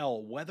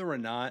tell whether or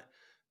not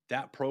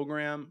that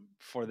program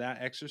for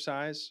that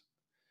exercise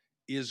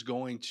is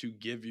going to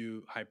give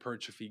you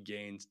hypertrophy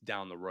gains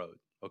down the road.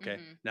 Okay.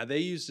 Now they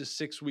used a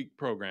 6-week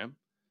program.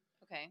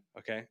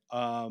 Okay.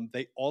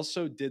 They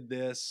also did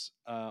this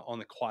on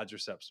the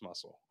quadriceps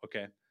muscle.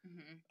 Okay.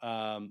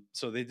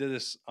 So they did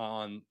this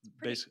on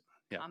basically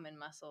common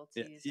muscle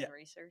to use in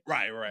research.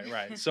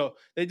 Right. So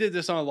they did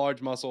this on a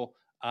large muscle,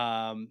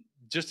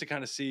 just to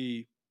kind of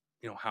see,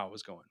 how it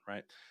was going.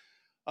 Right.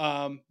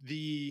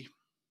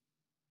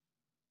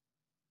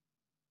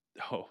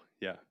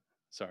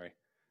 Sorry.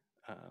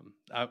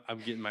 I'm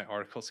getting my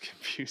articles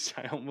confused.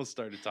 I almost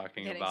started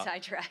talking Getting about.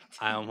 sidetracked.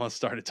 I almost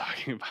started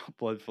talking about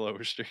blood flow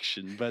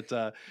restriction, but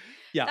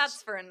yeah,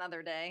 That's for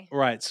another day.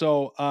 right.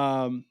 So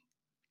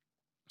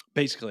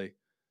basically,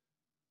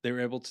 they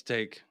were able to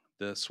take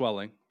the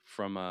swelling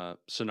from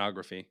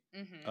sonography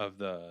Mm-hmm. of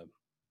the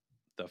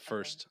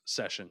first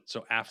session.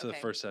 So after the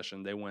Okay. first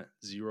session, they went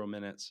 0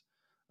 minutes,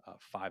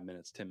 5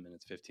 minutes, 10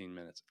 minutes, 15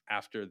 minutes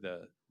after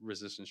the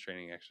resistance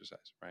training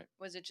exercise, right?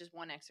 Was it just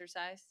one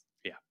exercise?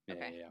 Yeah. Yeah.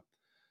 Okay.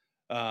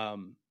 Yeah.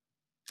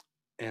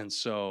 And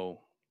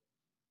so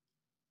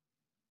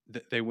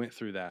they went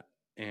through that,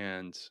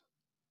 and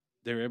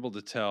they were able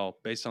to tell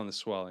based on the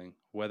swelling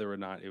whether or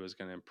not it was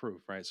going to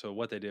improve, right? So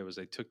what they did was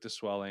they took the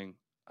swelling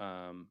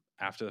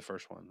after the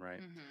first one,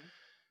 right?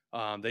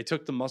 Mm-hmm. They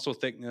took the muscle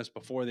thickness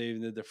before they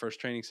even did their first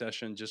training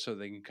session, just so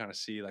they can kind of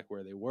see like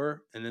where they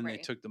were, and then they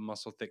Right. took the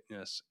muscle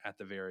thickness at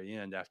the very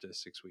end after the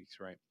 6 weeks,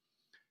 right?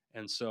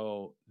 And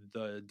so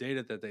the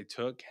data that they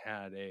took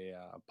had a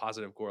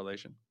positive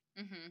correlation.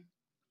 Mm-hmm.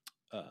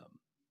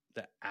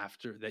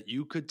 That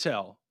you could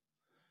tell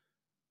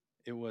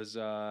it was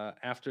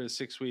after the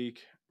 6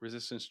 week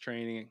resistance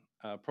training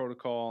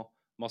protocol,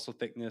 muscle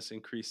thickness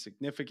increased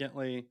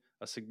significantly.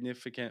 A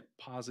significant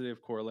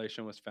positive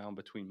correlation was found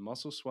between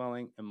muscle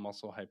swelling and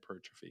muscle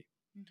hypertrophy.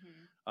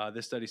 Mm-hmm.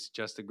 This study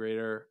suggests the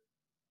greater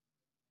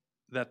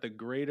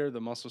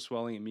the muscle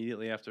swelling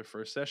immediately after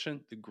first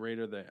session, the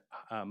greater the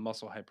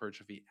muscle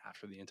hypertrophy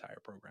after the entire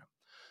program.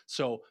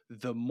 So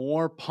the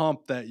more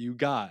pump that you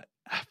got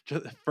after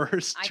the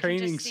first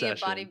training session. I can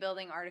just see a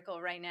bodybuilding article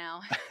right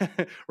now.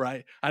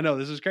 Right? I know,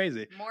 this is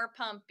crazy. More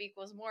pump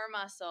equals more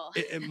muscle.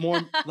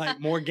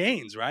 More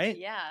gains, right?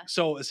 Yeah.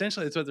 So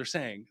essentially that's what they're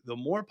saying. The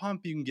more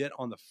pump you can get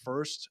on the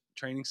first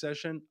training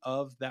session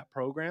of that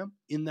program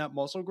in that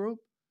muscle group,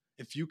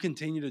 if you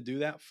continue to do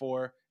that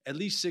for at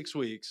least 6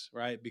 weeks,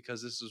 right?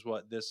 Because this is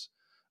what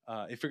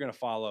if you're going to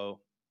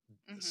follow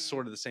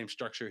sort of the same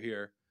structure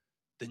here,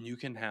 then you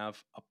can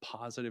have a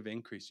positive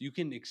increase. You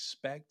can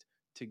expect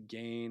to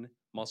gain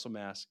muscle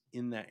mass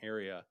in that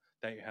area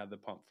that you have the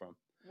pump from.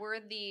 Were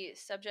the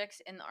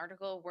subjects in the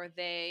article, were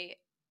they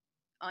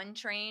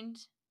untrained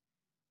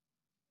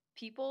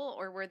people,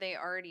 or were they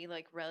already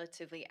like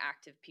relatively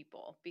active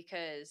people?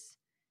 Because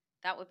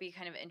that would be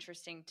kind of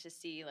interesting to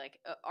see, like,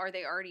 are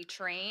they already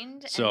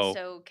trained? So, and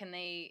so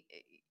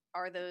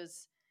are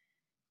those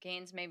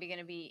gains maybe going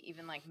to be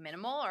even like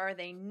minimal, or are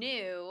they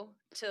new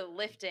to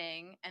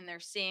lifting and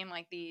they're seeing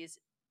like these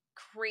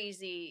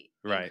crazy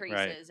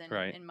increases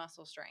in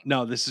muscle strength?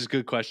 No, this is a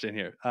good question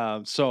here.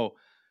 So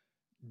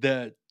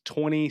the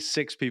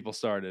 26 people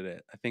started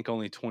it. I think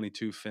only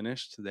 22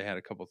 finished. They had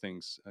a couple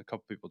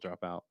people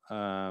drop out.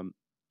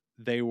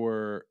 They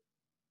were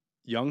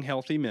young,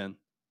 healthy men,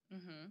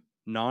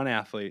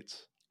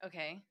 non-athletes.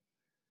 Okay.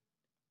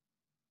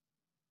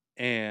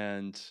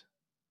 And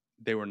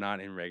they were not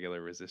in regular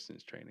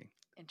resistance training.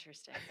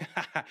 Interesting.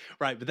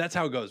 Right. But that's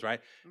how it goes,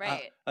 right?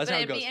 Right. That's but how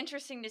it it'd goes. be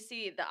interesting to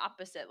see the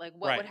opposite. Like,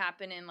 what would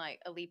happen in like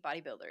elite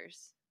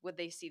bodybuilders? Would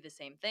they see the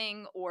same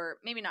thing? Or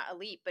maybe not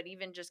elite, but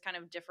even just kind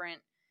of different,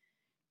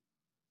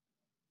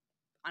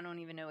 I don't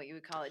even know what you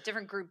would call it,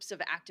 different groups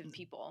of active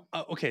people.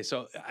 Okay,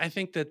 so I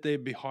think that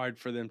it'd be hard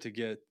for them to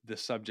get the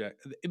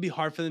subject. It'd be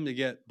hard for them to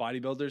get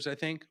bodybuilders, I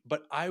think.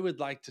 But I would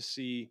like to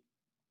see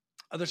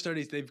other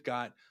studies. They've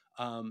got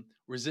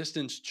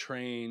resistance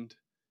trained,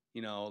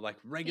 like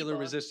regular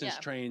People, resistance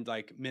trained,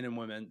 like men and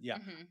women. Yeah,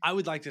 Mhm. I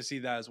would like to see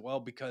that as well,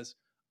 because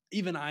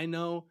even I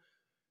know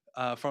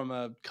from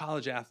a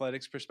college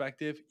athletics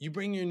perspective, you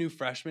bring your new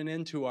freshmen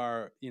into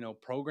our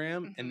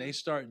program and they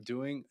start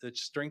doing the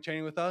strength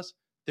training with us,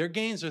 their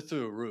gains are through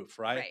the roof,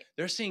 right?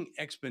 They're seeing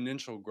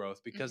exponential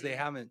growth because they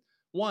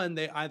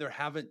either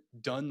haven't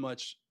done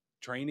much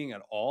training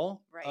at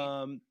all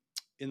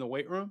in the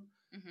weight room,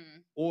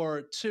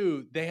 or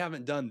two, they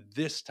haven't done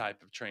this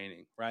type of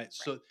training, right?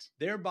 So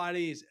their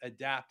body is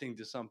adapting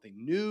to something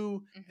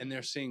new, and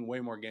they're seeing way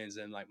more gains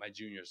than like my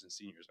juniors and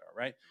seniors are,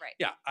 right?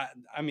 Yeah,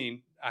 I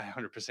mean, I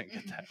 100%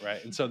 get that,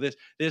 right? And so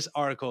this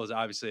article is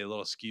obviously a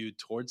little skewed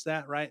towards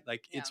that, right?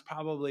 Like it's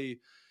probably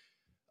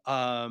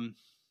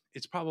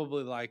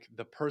like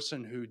the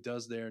person who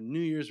does their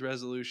New Year's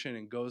resolution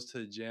and goes to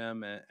the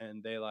gym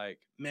and they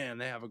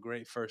they have a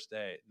great first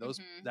day.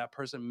 That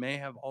person may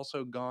have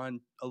also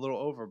gone a little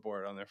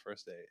overboard on their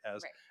first day,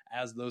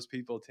 as those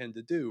people tend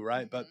to do,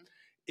 right? But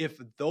if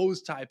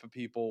those type of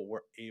people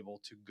were able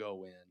to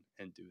go in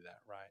and do that,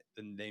 right,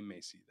 then they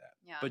may see that.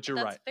 Yeah, but you're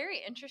that's right.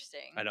 Very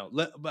interesting. I know,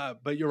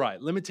 but you're right.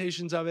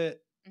 Limitations of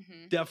it,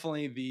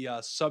 definitely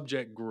the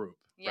subject group,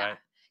 right?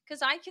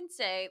 Because I can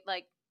say,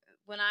 like,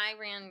 when I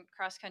ran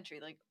cross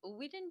country, like,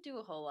 we didn't do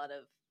a whole lot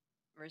of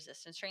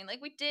resistance training.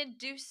 Like, we did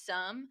do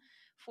some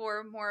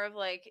for more of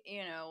like,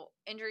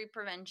 injury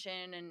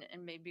prevention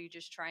and maybe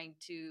just trying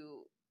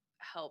to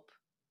help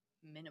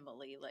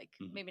minimally, like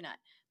maybe not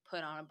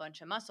put on a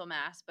bunch of muscle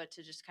mass, but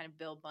to just kind of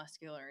build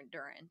muscular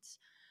endurance.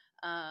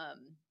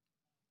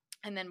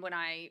 And then when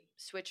I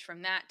switched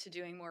from that to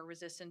doing more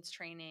resistance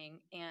training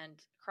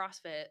and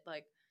CrossFit,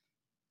 like,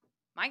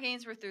 my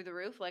gains were through the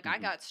roof. Like I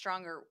Mhm. got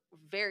stronger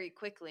very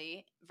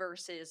quickly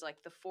versus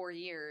like the 4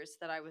 years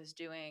that I was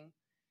doing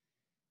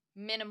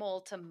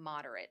minimal to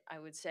moderate, I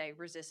would say,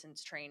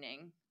 resistance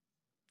training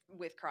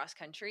with cross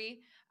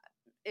country.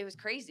 It was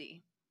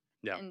crazy.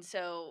 Yeah. And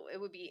so it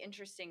would be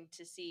interesting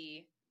to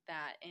see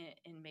that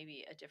in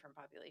maybe a different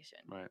population.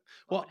 Right.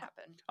 What Well, would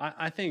happen?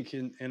 I think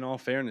in all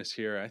fairness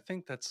here, I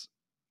think that's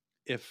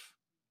if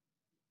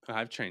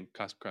I've trained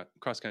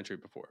cross country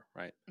before,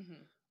 right?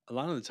 Hmm. A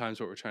lot of the times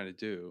what we're trying to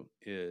do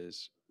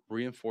is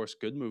reinforce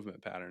good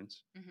movement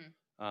patterns.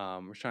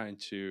 Hmm. We're trying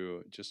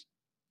to just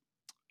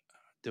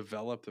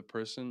develop the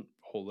person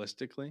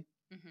holistically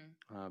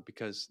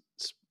because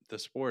the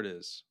sport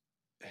it's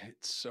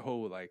so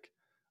like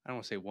I don't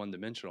want to say one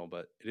dimensional,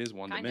 but it is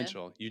one Kind of.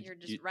 dimensional. You're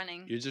just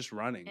running. You're just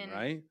running, And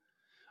right?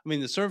 I mean,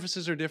 the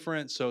surfaces are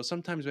different, so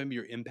sometimes maybe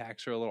your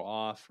impacts are a little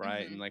off,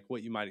 right? Mhm. And like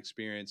what you might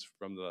experience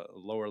from the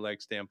lower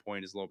leg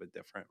standpoint is a little bit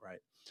different,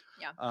 right?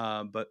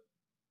 Yeah.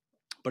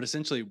 But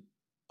essentially,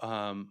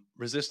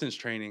 resistance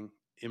training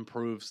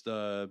improves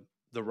the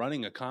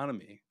running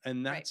economy,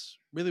 and Right. that's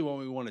really what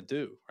we want to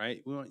do,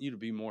 right? We want you to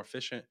be more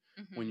efficient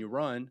when Mhm. you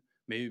run,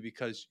 maybe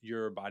because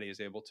your body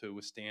is able to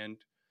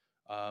withstand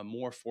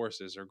more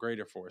forces or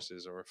greater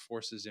forces or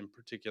forces in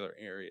particular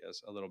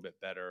areas a little bit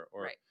better.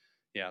 Or Right.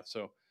 yeah,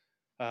 so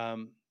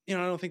I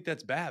don't think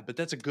that's bad, but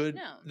that's a good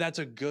No. that's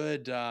a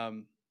good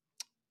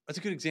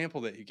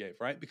example that you gave,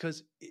 right?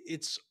 Because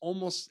it's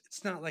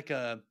not like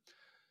an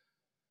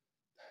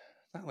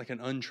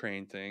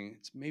untrained thing.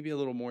 It's maybe a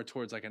little more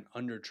towards like an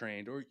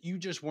undertrained, or you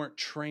just weren't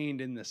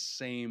trained in the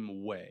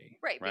same way,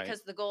 Right, right?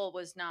 because the goal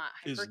was not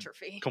Is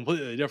hypertrophy.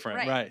 completely different,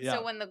 Right. right? Yeah,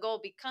 So when the goal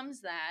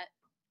becomes that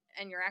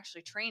and you're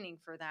actually training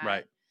for that,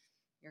 right.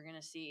 you're going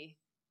to see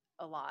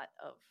a lot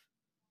of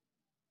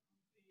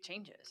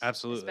changes,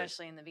 Absolutely.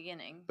 especially in the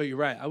beginning. But you're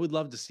right. I would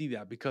love to see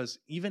that because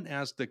even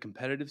as the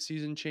competitive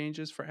season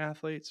changes for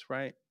athletes,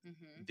 right,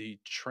 Mhm. the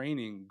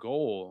training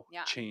goal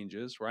Yeah.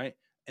 changes, right?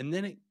 And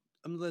then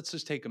let's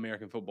just take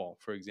American football,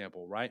 for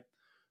example, right?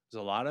 There's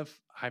a lot of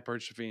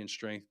hypertrophy and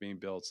strength being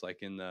built,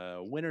 like in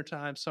the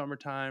wintertime,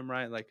 summertime,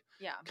 right? Like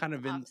Yeah. kind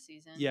of in, Off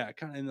season. yeah,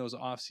 kind of in those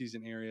off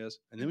season areas.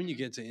 And then when you Mhm.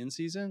 get to in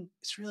season,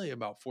 it's really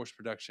about force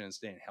production and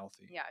staying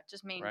healthy. Yeah,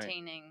 just right?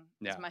 maintaining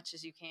Yeah. as much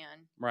as you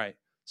can. Right.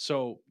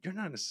 So you're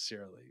not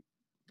necessarily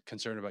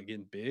concerned about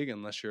getting big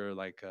unless you're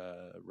like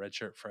a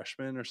redshirt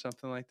freshman or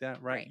something like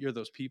that, right? Right. You're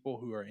those people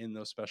who are in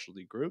those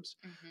specialty groups.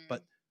 Mhm.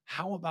 But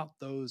how about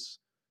those,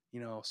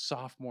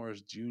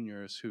 sophomores,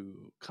 juniors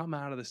who come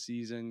out of the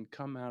season,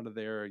 come out of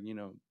their,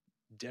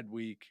 dead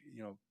week,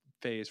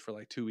 phase for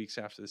like 2 weeks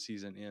after the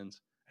season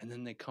ends, and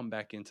then they come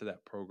back into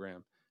that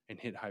program and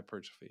hit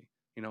hypertrophy?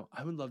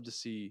 I would love to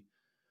see.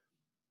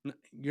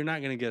 You're not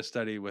going to get a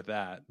study with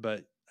that,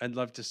 but I'd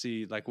love to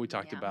see, like we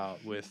talked Yeah.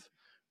 about with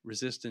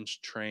resistance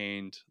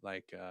trained,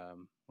 like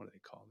what do they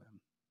call them?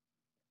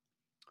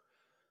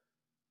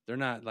 They're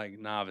not like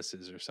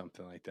novices or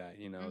something like that.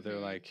 They're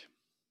Mhm. like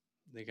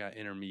they got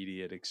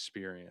intermediate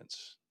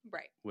experience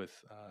Right.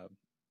 with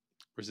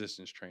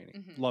resistance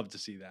training. Mhm. Love to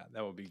see that.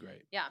 That would be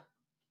great. Yeah.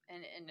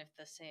 And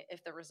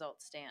if the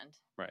results stand,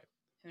 Right.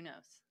 who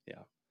knows?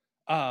 Yeah.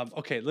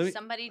 Okay.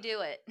 Somebody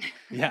do it.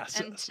 Yeah.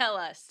 And tell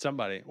us.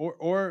 Somebody,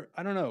 or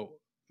I don't know.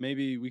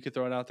 Maybe we could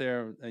throw it out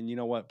there. And you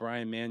know what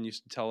Brian Mann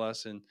used to tell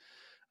us, and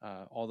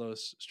all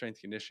those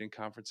strength conditioning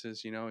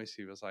conferences, he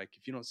was like,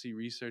 if you don't see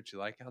research you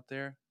like out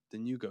there,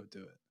 then you go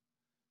do it.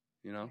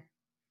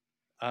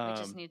 We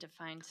just need to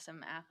find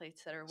some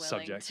athletes that are willing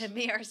subjects. to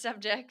be our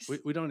subjects.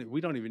 We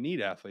don't even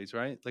need athletes,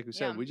 right? Like we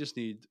said, Yeah. we just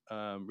need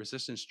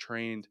resistance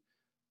trained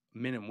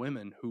men and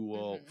women who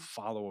will Mhm.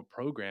 follow a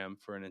program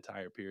for an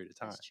entire period of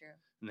time. That's true.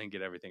 And then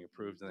get everything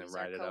approved and These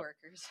then write are it up.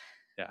 coworkers.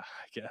 Yeah,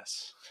 I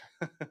guess.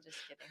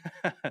 Just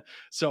kidding.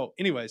 So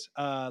anyways,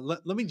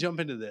 let me jump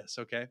into this,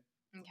 okay?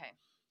 Okay.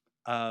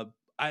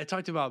 I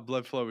talked about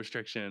blood flow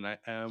restriction, and I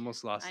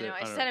almost lost it. I know.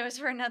 I said it was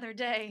for another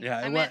day. Yeah,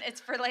 I meant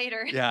it's for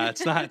later. Yeah,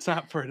 it's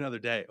not for another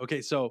day.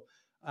 Okay, so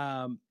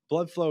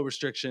blood flow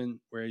restriction,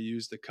 where you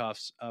use the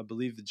cuffs. I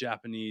believe the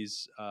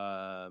Japanese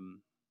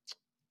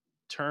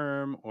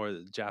term or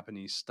the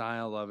Japanese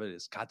style of it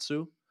is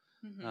katsu.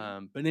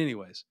 Mhm. But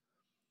anyways,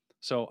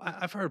 so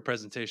I've heard a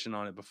presentation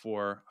on it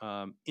before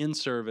in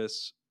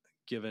service,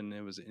 given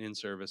it was an in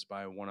service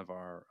by one of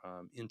our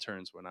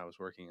interns when I was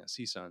working at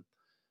CSUN.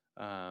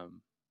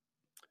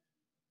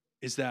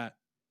 Is that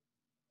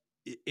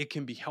it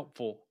can be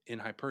helpful in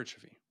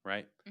hypertrophy,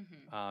 right?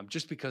 Mhm.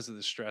 Just because of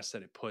the stress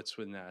that it puts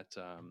in that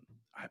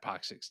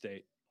hypoxic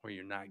state where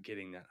you're not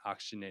getting that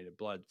oxygenated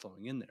blood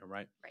flowing in there,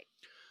 right? Right.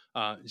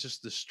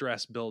 Just the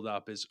stress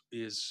buildup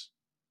is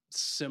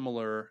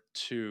similar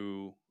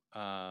to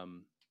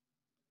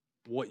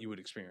what you would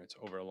experience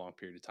over a long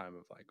period of time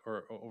of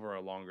or over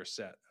a longer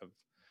set of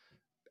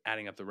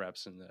adding up the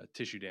reps and the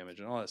tissue damage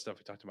and all that stuff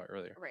we talked about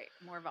earlier. Right.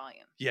 More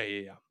volume.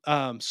 Yeah.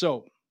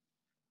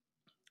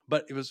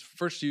 But it was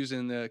first used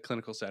in the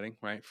clinical setting,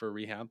 right, for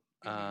rehab,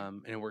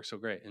 and it worked so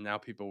great. And now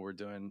people were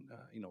doing,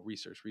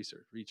 research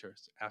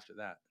after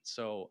that.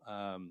 So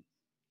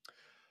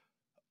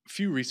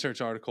few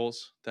research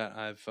articles that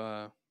I've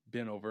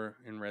been over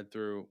and read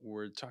through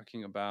were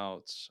talking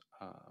about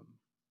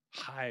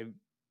high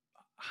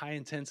high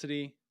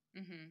intensity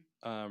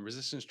Mm-hmm.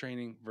 resistance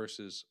training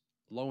versus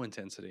low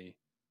intensity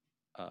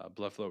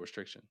blood flow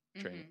restriction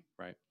training,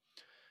 Mm-hmm. right?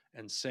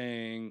 And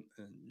saying,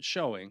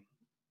 showing,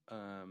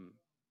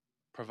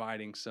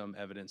 providing some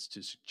evidence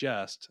to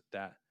suggest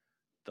that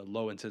the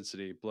low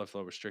intensity blood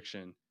flow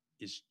restriction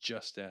is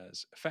just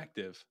as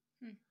effective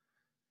Hmm.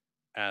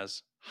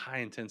 as high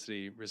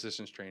intensity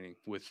resistance training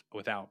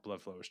without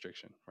blood flow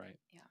restriction, right?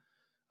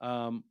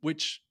 Yeah.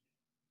 Which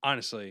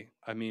honestly,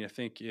 I mean, I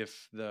think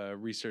if the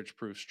research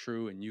proves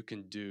true and you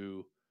can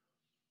do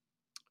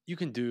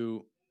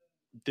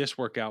this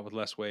workout with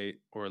less weight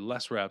or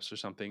less reps or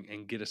something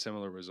and get a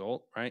similar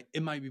result, right?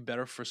 It might be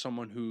better for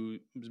someone who's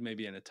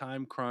maybe in a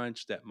time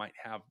crunch that might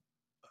have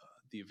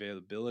the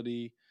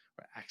availability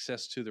or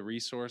access to the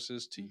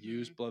resources to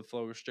use Mm-hmm. blood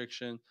flow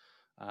restriction.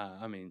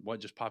 I mean, what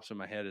just pops in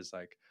my head is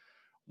like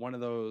one of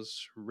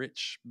those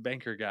rich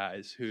banker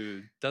guys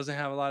who doesn't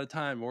have a lot of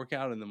time to work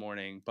out in the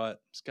morning,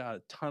 but has got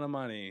a ton of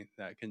money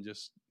that can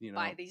just,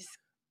 Buy these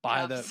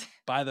buy cups.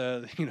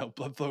 the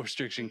blood flow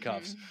restriction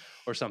cups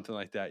Mm-hmm. or something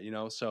like that,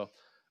 so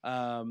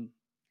um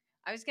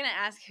I was gonna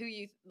ask who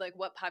you like,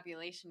 what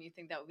population you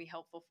think that would be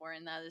helpful for,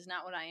 and that is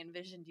not what I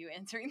envisioned you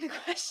answering the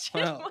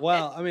question with.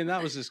 I mean,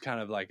 that was just kind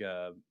of like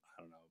a,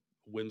 I don't know,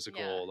 Yeah,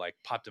 whimsical, like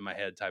popped in my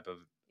head type of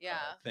yeah.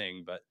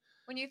 thing. But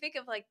When you think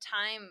of like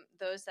time,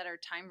 those that are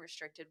time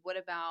restricted, what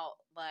about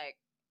like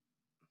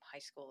high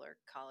school or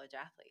college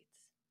athletes?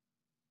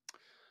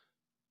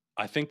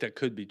 I think that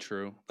could be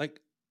true. Like,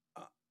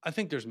 I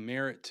think there's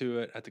merit to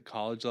it at the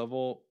college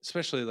level,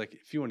 especially like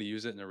if you want to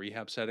use it in a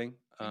rehab setting,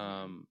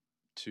 Mm-hmm.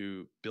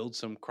 to build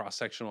some cross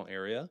sectional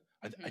area.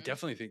 I Mm-hmm.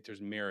 definitely think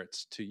there's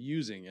merits to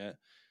using it.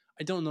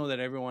 I don't know that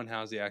everyone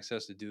has the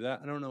access to do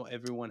that. I don't know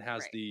everyone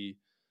has Right. the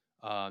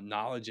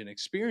knowledge and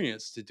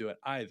experience to do it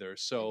either.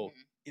 So Mm-hmm.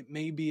 it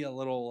may be a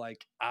little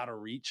like out of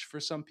reach for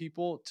some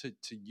people to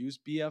use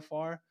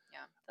BFR. Yeah,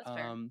 that's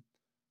fair. Um,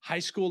 High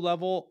school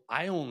level,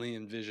 I only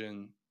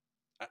envision,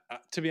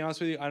 to be honest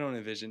with you, I don't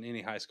envision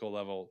any high school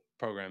level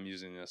program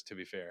using this, to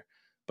be fair.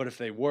 But if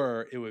they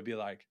were, it would be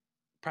like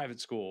private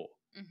school,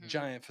 Mm-hmm.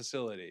 giant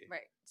facility,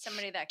 Right.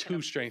 Somebody that can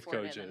two strength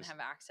afford it and coaches. have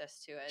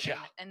access to it,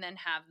 Yeah. and then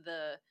have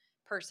the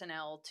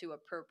personnel to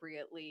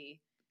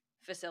appropriately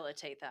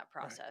facilitate that Right.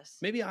 process.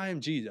 Maybe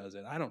IMG does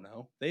it. I don't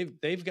know.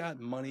 They've got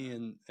money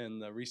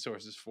and the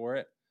resources for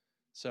it.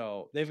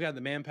 So they've got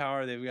the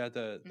manpower, they've got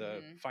the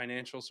Mm-hmm.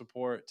 financial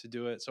support to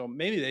do it. So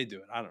maybe they do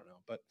it. I don't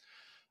know. But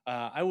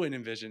I wouldn't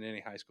envision any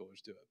high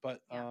schoolers do it. But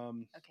Yeah.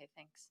 Okay,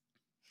 thanks.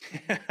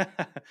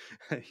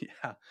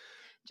 yeah.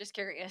 Just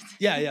curious.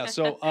 Yeah.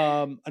 So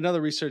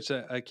another research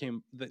that I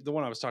came, the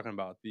one I was talking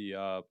about,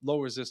 the low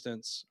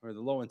resistance or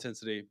the low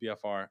intensity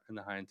BFR and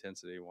the high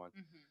intensity one.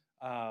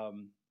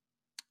 Mm-hmm.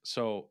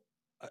 So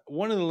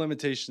one of the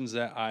limitations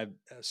that I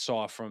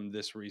saw from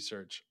this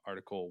research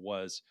article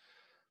was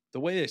the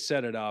way they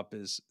set it up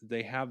is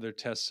they have their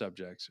test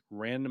subjects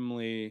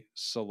randomly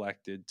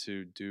selected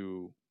to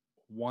do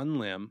one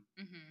limb.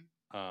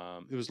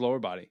 Mm-hmm. It was lower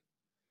body.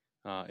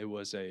 It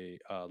was a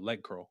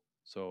leg curl.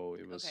 So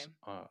it Okay. was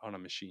on a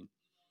machine.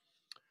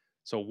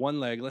 So one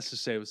leg, let's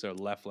just say it was their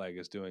left leg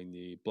is doing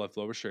the blood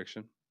flow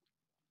restriction.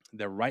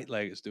 Their right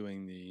leg is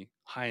doing the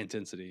high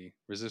intensity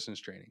resistance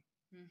training.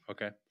 Mm-hmm.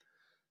 Okay.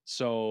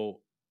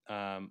 So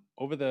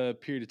over the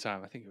period of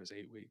time, I think it was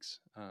 8 weeks.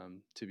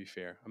 To be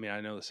fair, I mean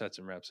I know the sets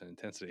and reps and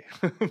intensity,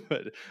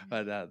 but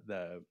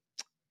the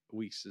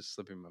weeks is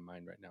slipping my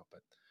mind right now.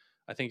 But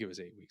I think it was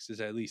 8 weeks. It's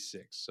at least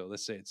 6. So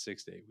let's say it's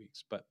 6 to 8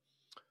 weeks. But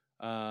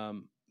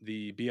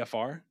the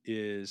BFR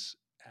is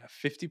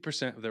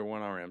 50% of their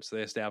 1RM. So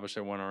they establish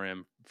their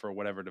 1RM for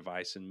whatever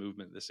device and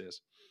movement this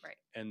is. Right.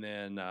 And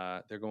then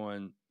they're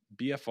going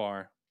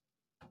BFR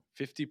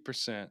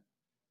 50%.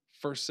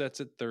 First set's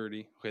at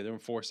 30. Okay, they're in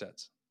 4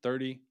 sets.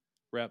 30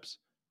 reps,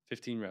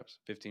 15 reps,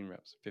 15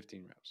 reps,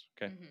 15 reps.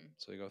 Okay. Mm-hmm.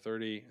 So they go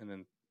 30 and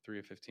then 3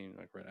 of 15,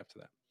 like right after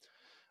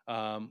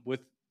that.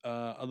 With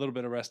a little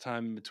bit of rest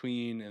time in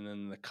between, and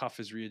then the cuff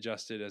is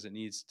readjusted as it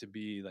needs to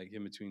be, like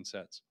in between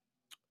sets.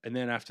 And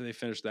then after they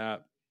finish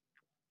that,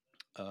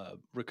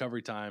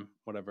 recovery time,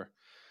 whatever,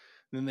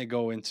 then they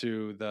go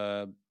into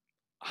the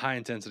high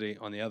intensity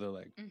on the other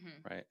leg,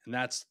 Mm-hmm. right? And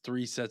that's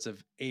 3 sets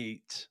of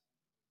 8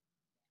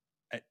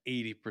 at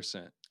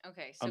 80%.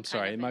 Okay. So I'm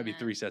sorry, it might be that,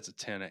 3 sets of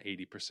 10 at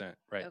 80%,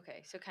 right?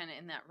 Okay. So kind of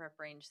in that rep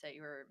range that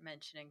you were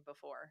mentioning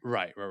before.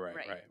 Right.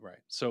 Right.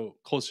 So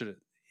closer to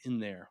in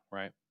there,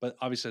 right? But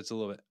obviously it's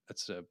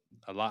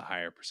a lot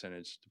higher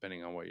percentage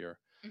depending on what you're,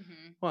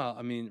 Mm-hmm. well,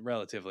 I mean,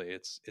 relatively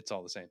it's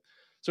all the same.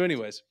 So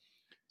anyways,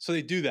 so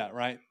they do that,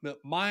 right? But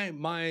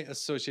my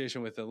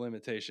association with the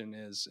limitation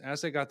is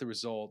as they got the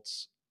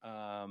results,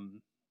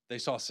 they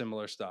saw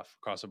similar stuff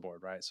across the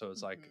board, right? So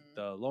it's like Mm-hmm.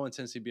 the low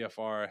intensity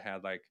BFR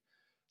had like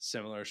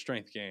similar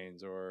strength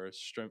gains or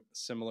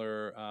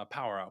similar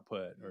power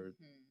output or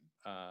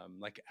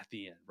Mm-hmm. like at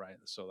the end, right?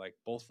 So like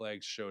both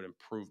legs showed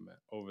improvement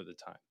over the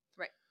time.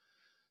 Right.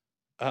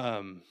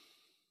 Um,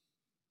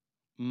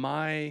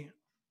 my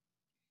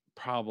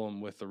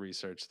problem with the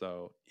research,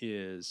 though,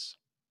 is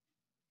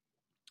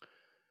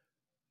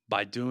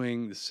by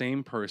doing the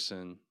same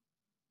person,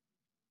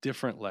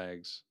 different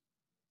legs,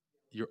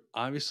 you're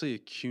obviously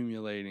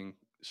accumulating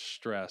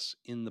stress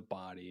in the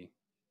body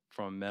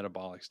from a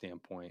metabolic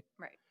standpoint.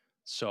 Right.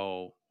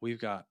 So we've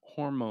got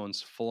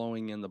hormones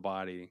flowing in the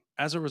body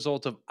as a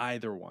result of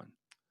either one.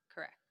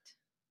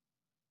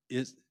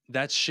 Correct.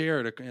 That's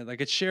shared,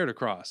 like it's shared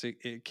across.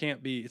 It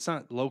can't be, it's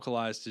not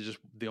localized to just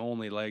the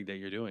only leg that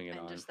you're doing it And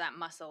on. just that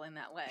muscle in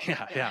that leg.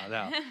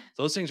 Yeah.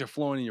 So those things are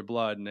flowing in your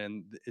blood, and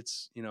then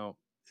it's,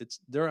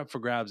 they're up for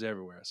grabs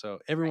everywhere. So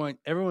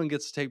everyone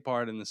gets to take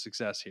part in the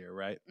success here,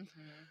 right?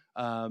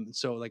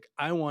 So like,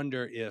 I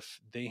wonder if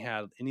they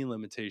have any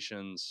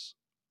limitations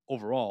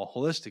overall,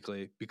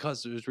 holistically,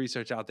 because there's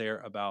research out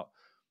there about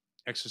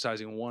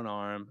exercising one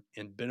arm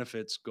and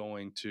benefits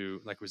going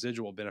to, like,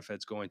 residual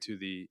benefits going to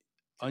the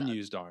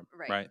unused arm,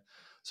 right?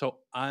 So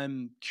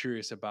I'm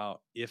curious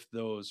about if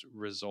those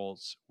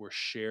results were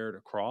shared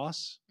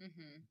across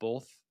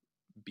both,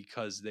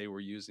 because they were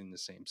using the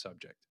same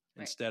subject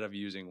instead of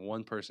using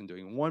one person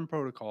doing one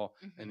protocol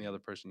and the other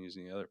person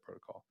using the other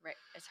protocol. Right.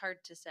 It's hard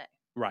to say.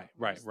 Right.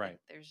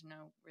 There's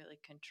no really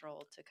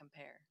control to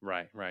compare.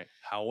 Right.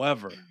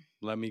 However,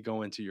 let me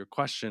go into your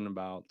question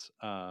about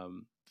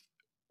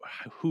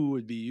who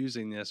would be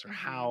using this, or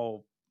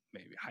how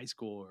maybe high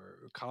school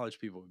or college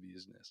people would be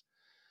using this.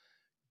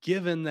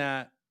 Given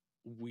that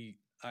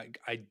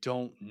I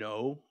don't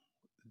know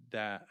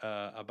that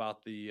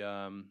about the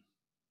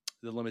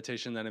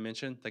limitation that I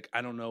mentioned. Like,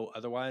 I don't know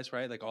otherwise,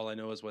 right? Like, all I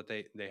know is what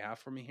they have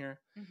for me here.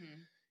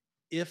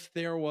 If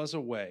there was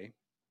a way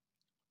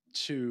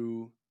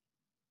to,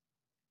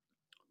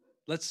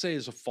 let's say,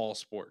 as a fall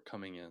sport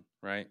coming in,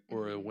 right?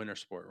 Or a winter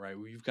sport, right?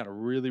 Where you've got a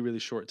really, really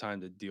short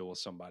time to deal with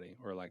somebody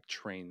or like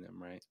train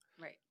them, right?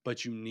 Right.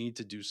 But you need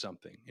to do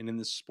something. And in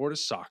the sport of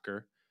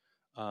soccer,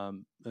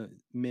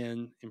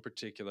 men in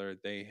particular,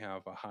 they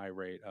have a high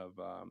rate of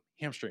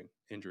hamstring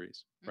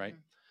injuries, right?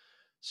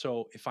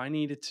 So if I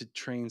needed to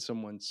train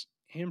someone's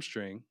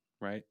hamstring,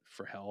 right,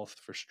 for health,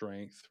 for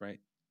strength, right,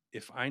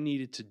 if I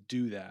needed to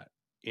do that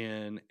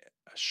in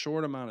a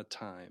short amount of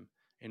time,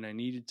 and I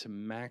needed to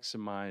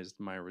maximize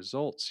my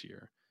results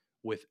here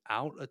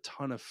without a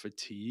ton of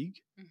fatigue,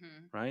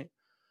 right,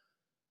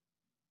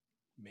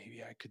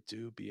 maybe I could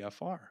do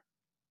BFR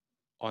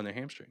on their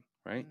hamstring,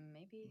 right?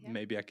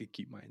 Maybe I could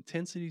keep my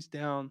intensities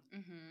down.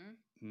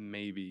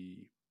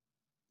 Maybe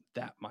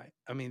that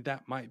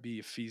might be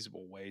a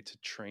feasible way to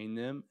train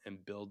them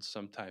and build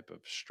some type of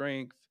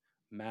strength,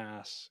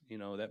 mass.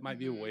 That might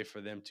be a way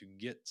for them to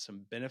get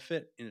some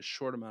benefit in a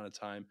short amount of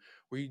time,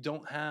 where you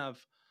don't have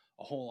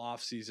a whole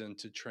off season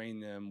to train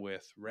them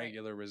with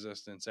regular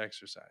resistance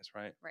exercise,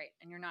 right? Right.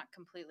 And you're not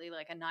completely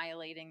like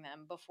annihilating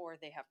them before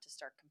they have to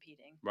start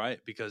competing. Right.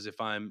 Because if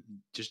I'm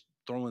just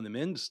throwing them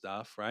into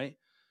stuff, right,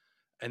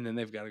 and then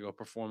they've got to go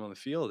perform on the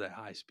field at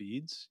high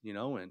speeds,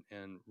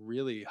 and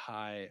really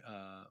high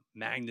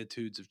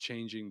magnitudes of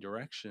changing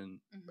direction.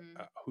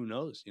 Who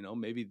knows?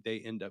 Maybe they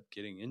end up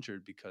getting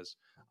injured because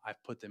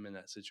I've put them in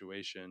that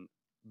situation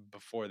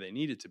before they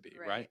needed to be,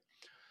 right?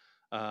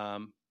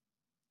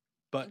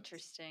 But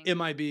interesting. It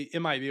might be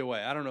a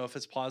way. I don't know if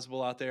it's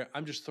plausible out there.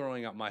 I'm just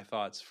throwing out my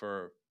thoughts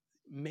for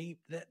maybe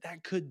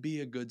that could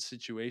be a good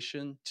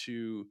situation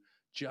to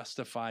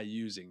justify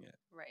using it.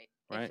 Right.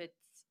 Right. If it's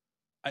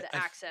the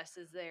access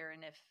is there,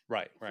 and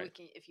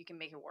if you can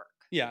make it work.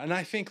 Yeah, and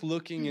I think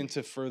looking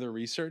into further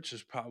research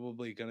is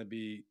probably going to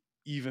be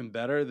even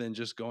better than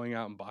just going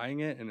out and buying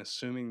it and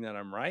assuming that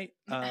I'm right.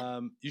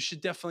 You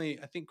should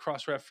definitely, I think,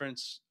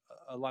 cross-reference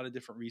a lot of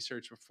different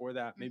research before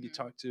that. Maybe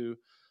talk to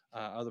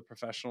other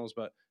professionals.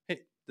 But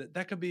hey,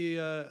 that could be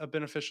a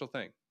beneficial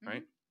thing,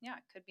 right? Yeah,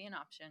 it could be an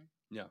option.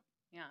 Yeah.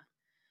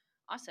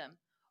 Awesome.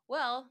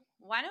 Well,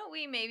 why don't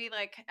we maybe,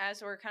 like,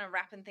 as we're kind of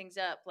wrapping things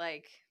up,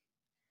 like,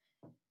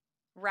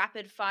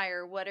 rapid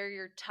fire, what are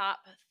your top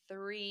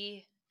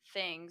 3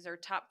 things or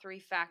top 3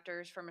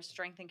 factors from a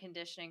strength and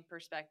conditioning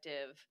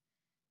perspective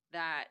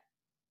that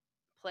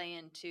play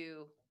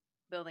into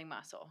building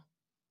muscle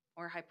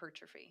or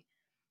hypertrophy?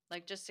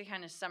 Like, just to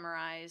kind of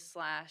summarize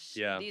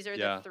these are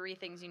the 3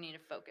 things you need to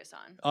focus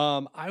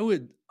on. I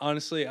would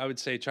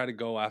say try to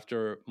go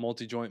after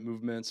multi-joint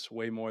movements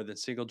way more than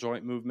single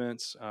joint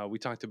movements. We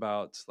talked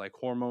about like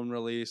hormone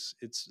release.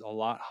 It's a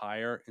lot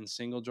higher in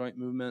single joint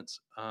movements.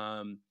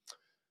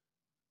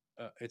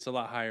 It's a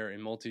lot higher in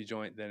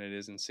multi-joint than it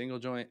is in single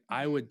joint.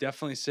 I would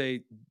definitely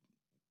say,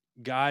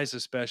 guys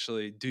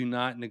especially, do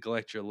not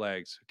neglect your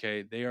legs,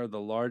 okay? They are the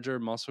larger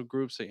muscle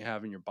groups that you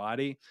have in your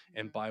body,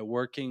 and by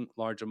working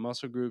larger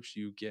muscle groups,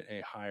 you get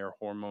a higher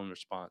hormone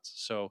response.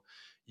 So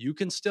you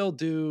can still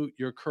do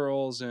your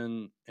curls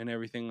and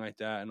everything like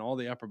that and all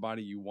the upper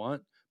body you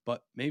want,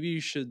 but maybe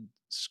you should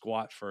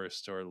squat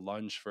first or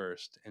lunge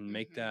first and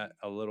make that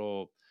a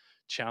little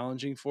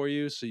challenging for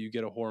you, so you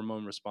get a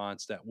hormone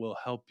response that will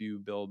help you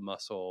build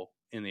muscle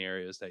in the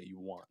areas that you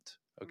want.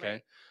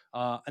 Okay.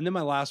 And then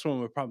my last one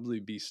would probably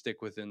be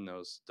stick within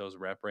those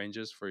rep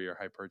ranges for your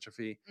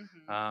hypertrophy.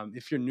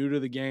 If you're new to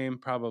the game,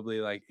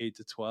 probably like 8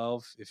 to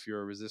 12. If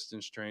you're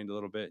resistance trained a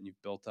little bit and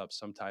you've built up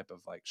some type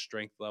of like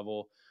strength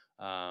level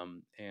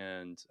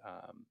and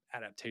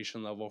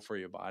adaptation level for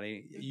your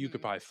body, you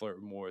could probably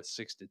flirt more with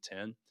 6 to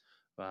 10.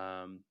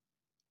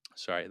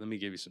 Sorry, let me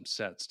give you some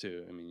sets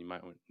too. I mean, you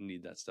might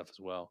need that stuff as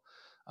well.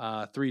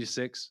 3 to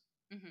 6.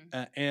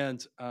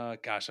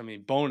 Gosh, I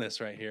mean,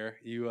 bonus right here.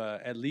 You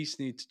at least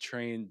need to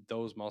train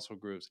those muscle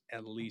groups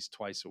at least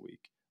twice a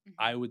week.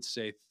 I would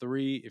say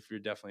 3 if you're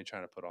definitely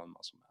trying to put on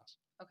muscle mass.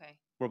 Okay.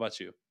 What about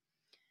you?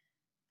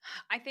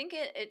 I think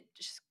it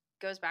just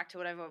goes back to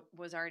what I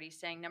was already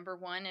saying. Number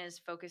one is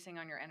focusing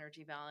on your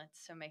energy balance.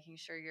 So making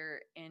sure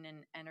you're in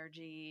an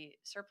energy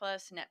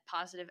surplus, net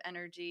positive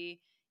energy,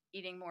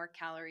 eating more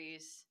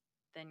calories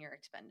than you're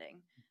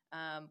expending.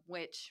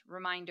 Which,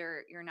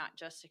 reminder, you're not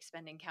just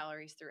expending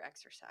calories through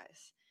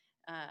exercise.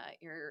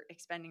 You're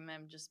expending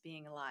them just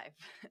being alive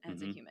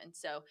as a human.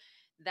 So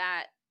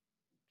that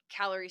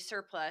calorie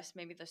surplus,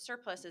 maybe the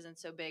surplus isn't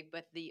so big,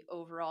 but the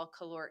overall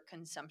caloric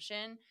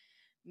consumption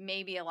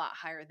may be a lot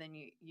higher than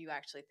you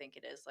actually think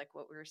it is, like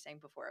what we were saying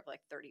before of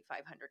like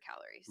 3,500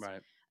 calories.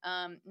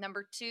 Right.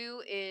 Number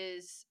 2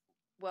 is,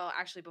 well,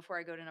 actually, before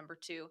I go to number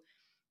 2,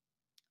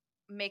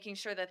 making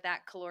sure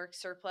that caloric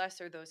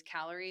surplus or those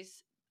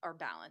calories are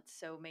balanced.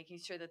 So making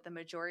sure that the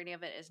majority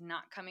of it is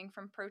not coming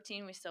from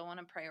protein. We still want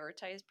to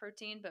prioritize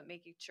protein, but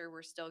making sure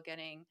we're still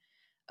getting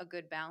a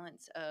good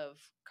balance of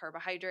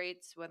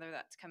carbohydrates, whether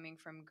that's coming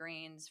from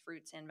grains,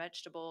 fruits, and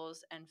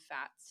vegetables, and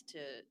fats to,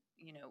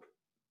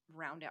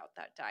 round out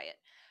that diet.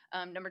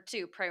 Number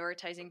 2,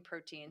 prioritizing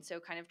protein.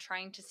 So kind of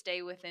trying to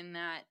stay within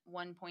that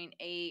 1.8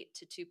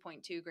 to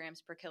 2.2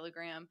 grams per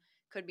kilogram.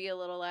 Could be a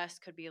little less,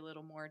 could be a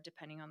little more,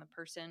 depending on the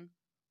person.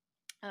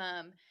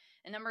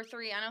 And number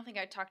 3, I don't think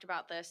I talked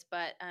about this,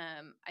 but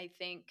I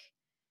think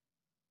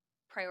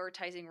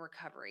prioritizing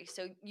recovery.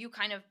 So you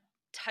kind of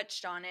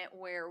touched on it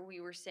where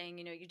we were saying,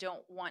 you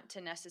don't want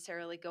to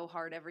necessarily go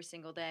hard every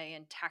single day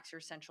and tax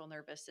your central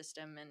nervous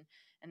system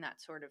and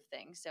that sort of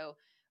thing. So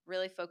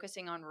really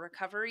focusing on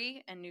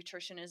recovery, and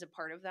nutrition is a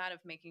part of that, of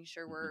making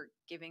sure we're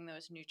giving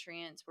those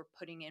nutrients, we're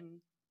putting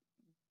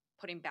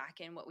back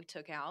in what we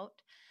took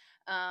out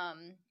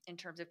in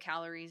terms of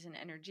calories and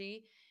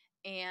energy,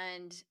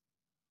 and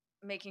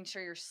making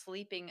sure you're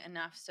sleeping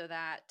enough so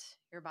that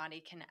your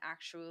body can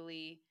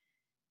actually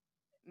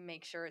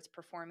make sure it's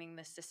performing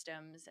the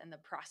systems and the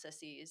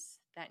processes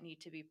that need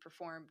to be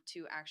performed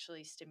to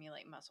actually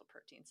stimulate muscle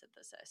protein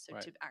synthesis. So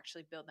to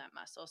actually build that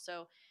muscle.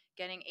 So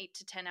getting 8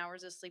 to 10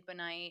 hours of sleep a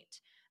night,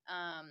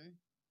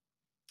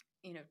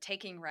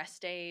 taking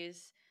rest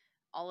days,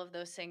 all of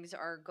those things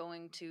are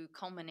going to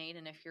culminate.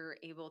 And if you're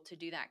able to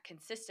do that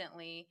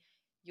consistently,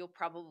 you'll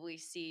probably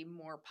see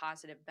more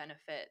positive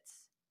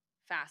benefits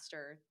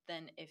faster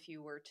than if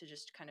you were to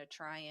just kind of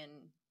try and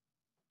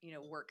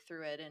work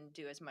through it and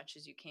do as much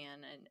as you can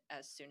and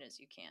as soon as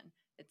you can.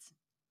 It's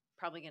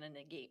probably going to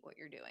negate what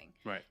you're doing.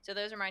 Right. So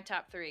those are my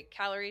top 3: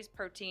 calories,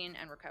 protein,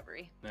 and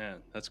recovery. Man,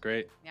 that's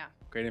great. Yeah.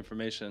 Great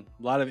information.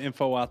 A lot of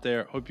info out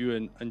there. Hope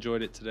you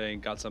enjoyed it today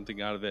and got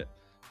something out of it.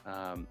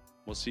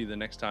 We'll see you the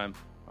next time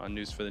on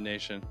News for the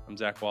Nation. I'm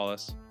Zach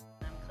Wallace.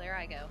 I'm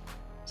Claire Igo.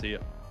 See ya.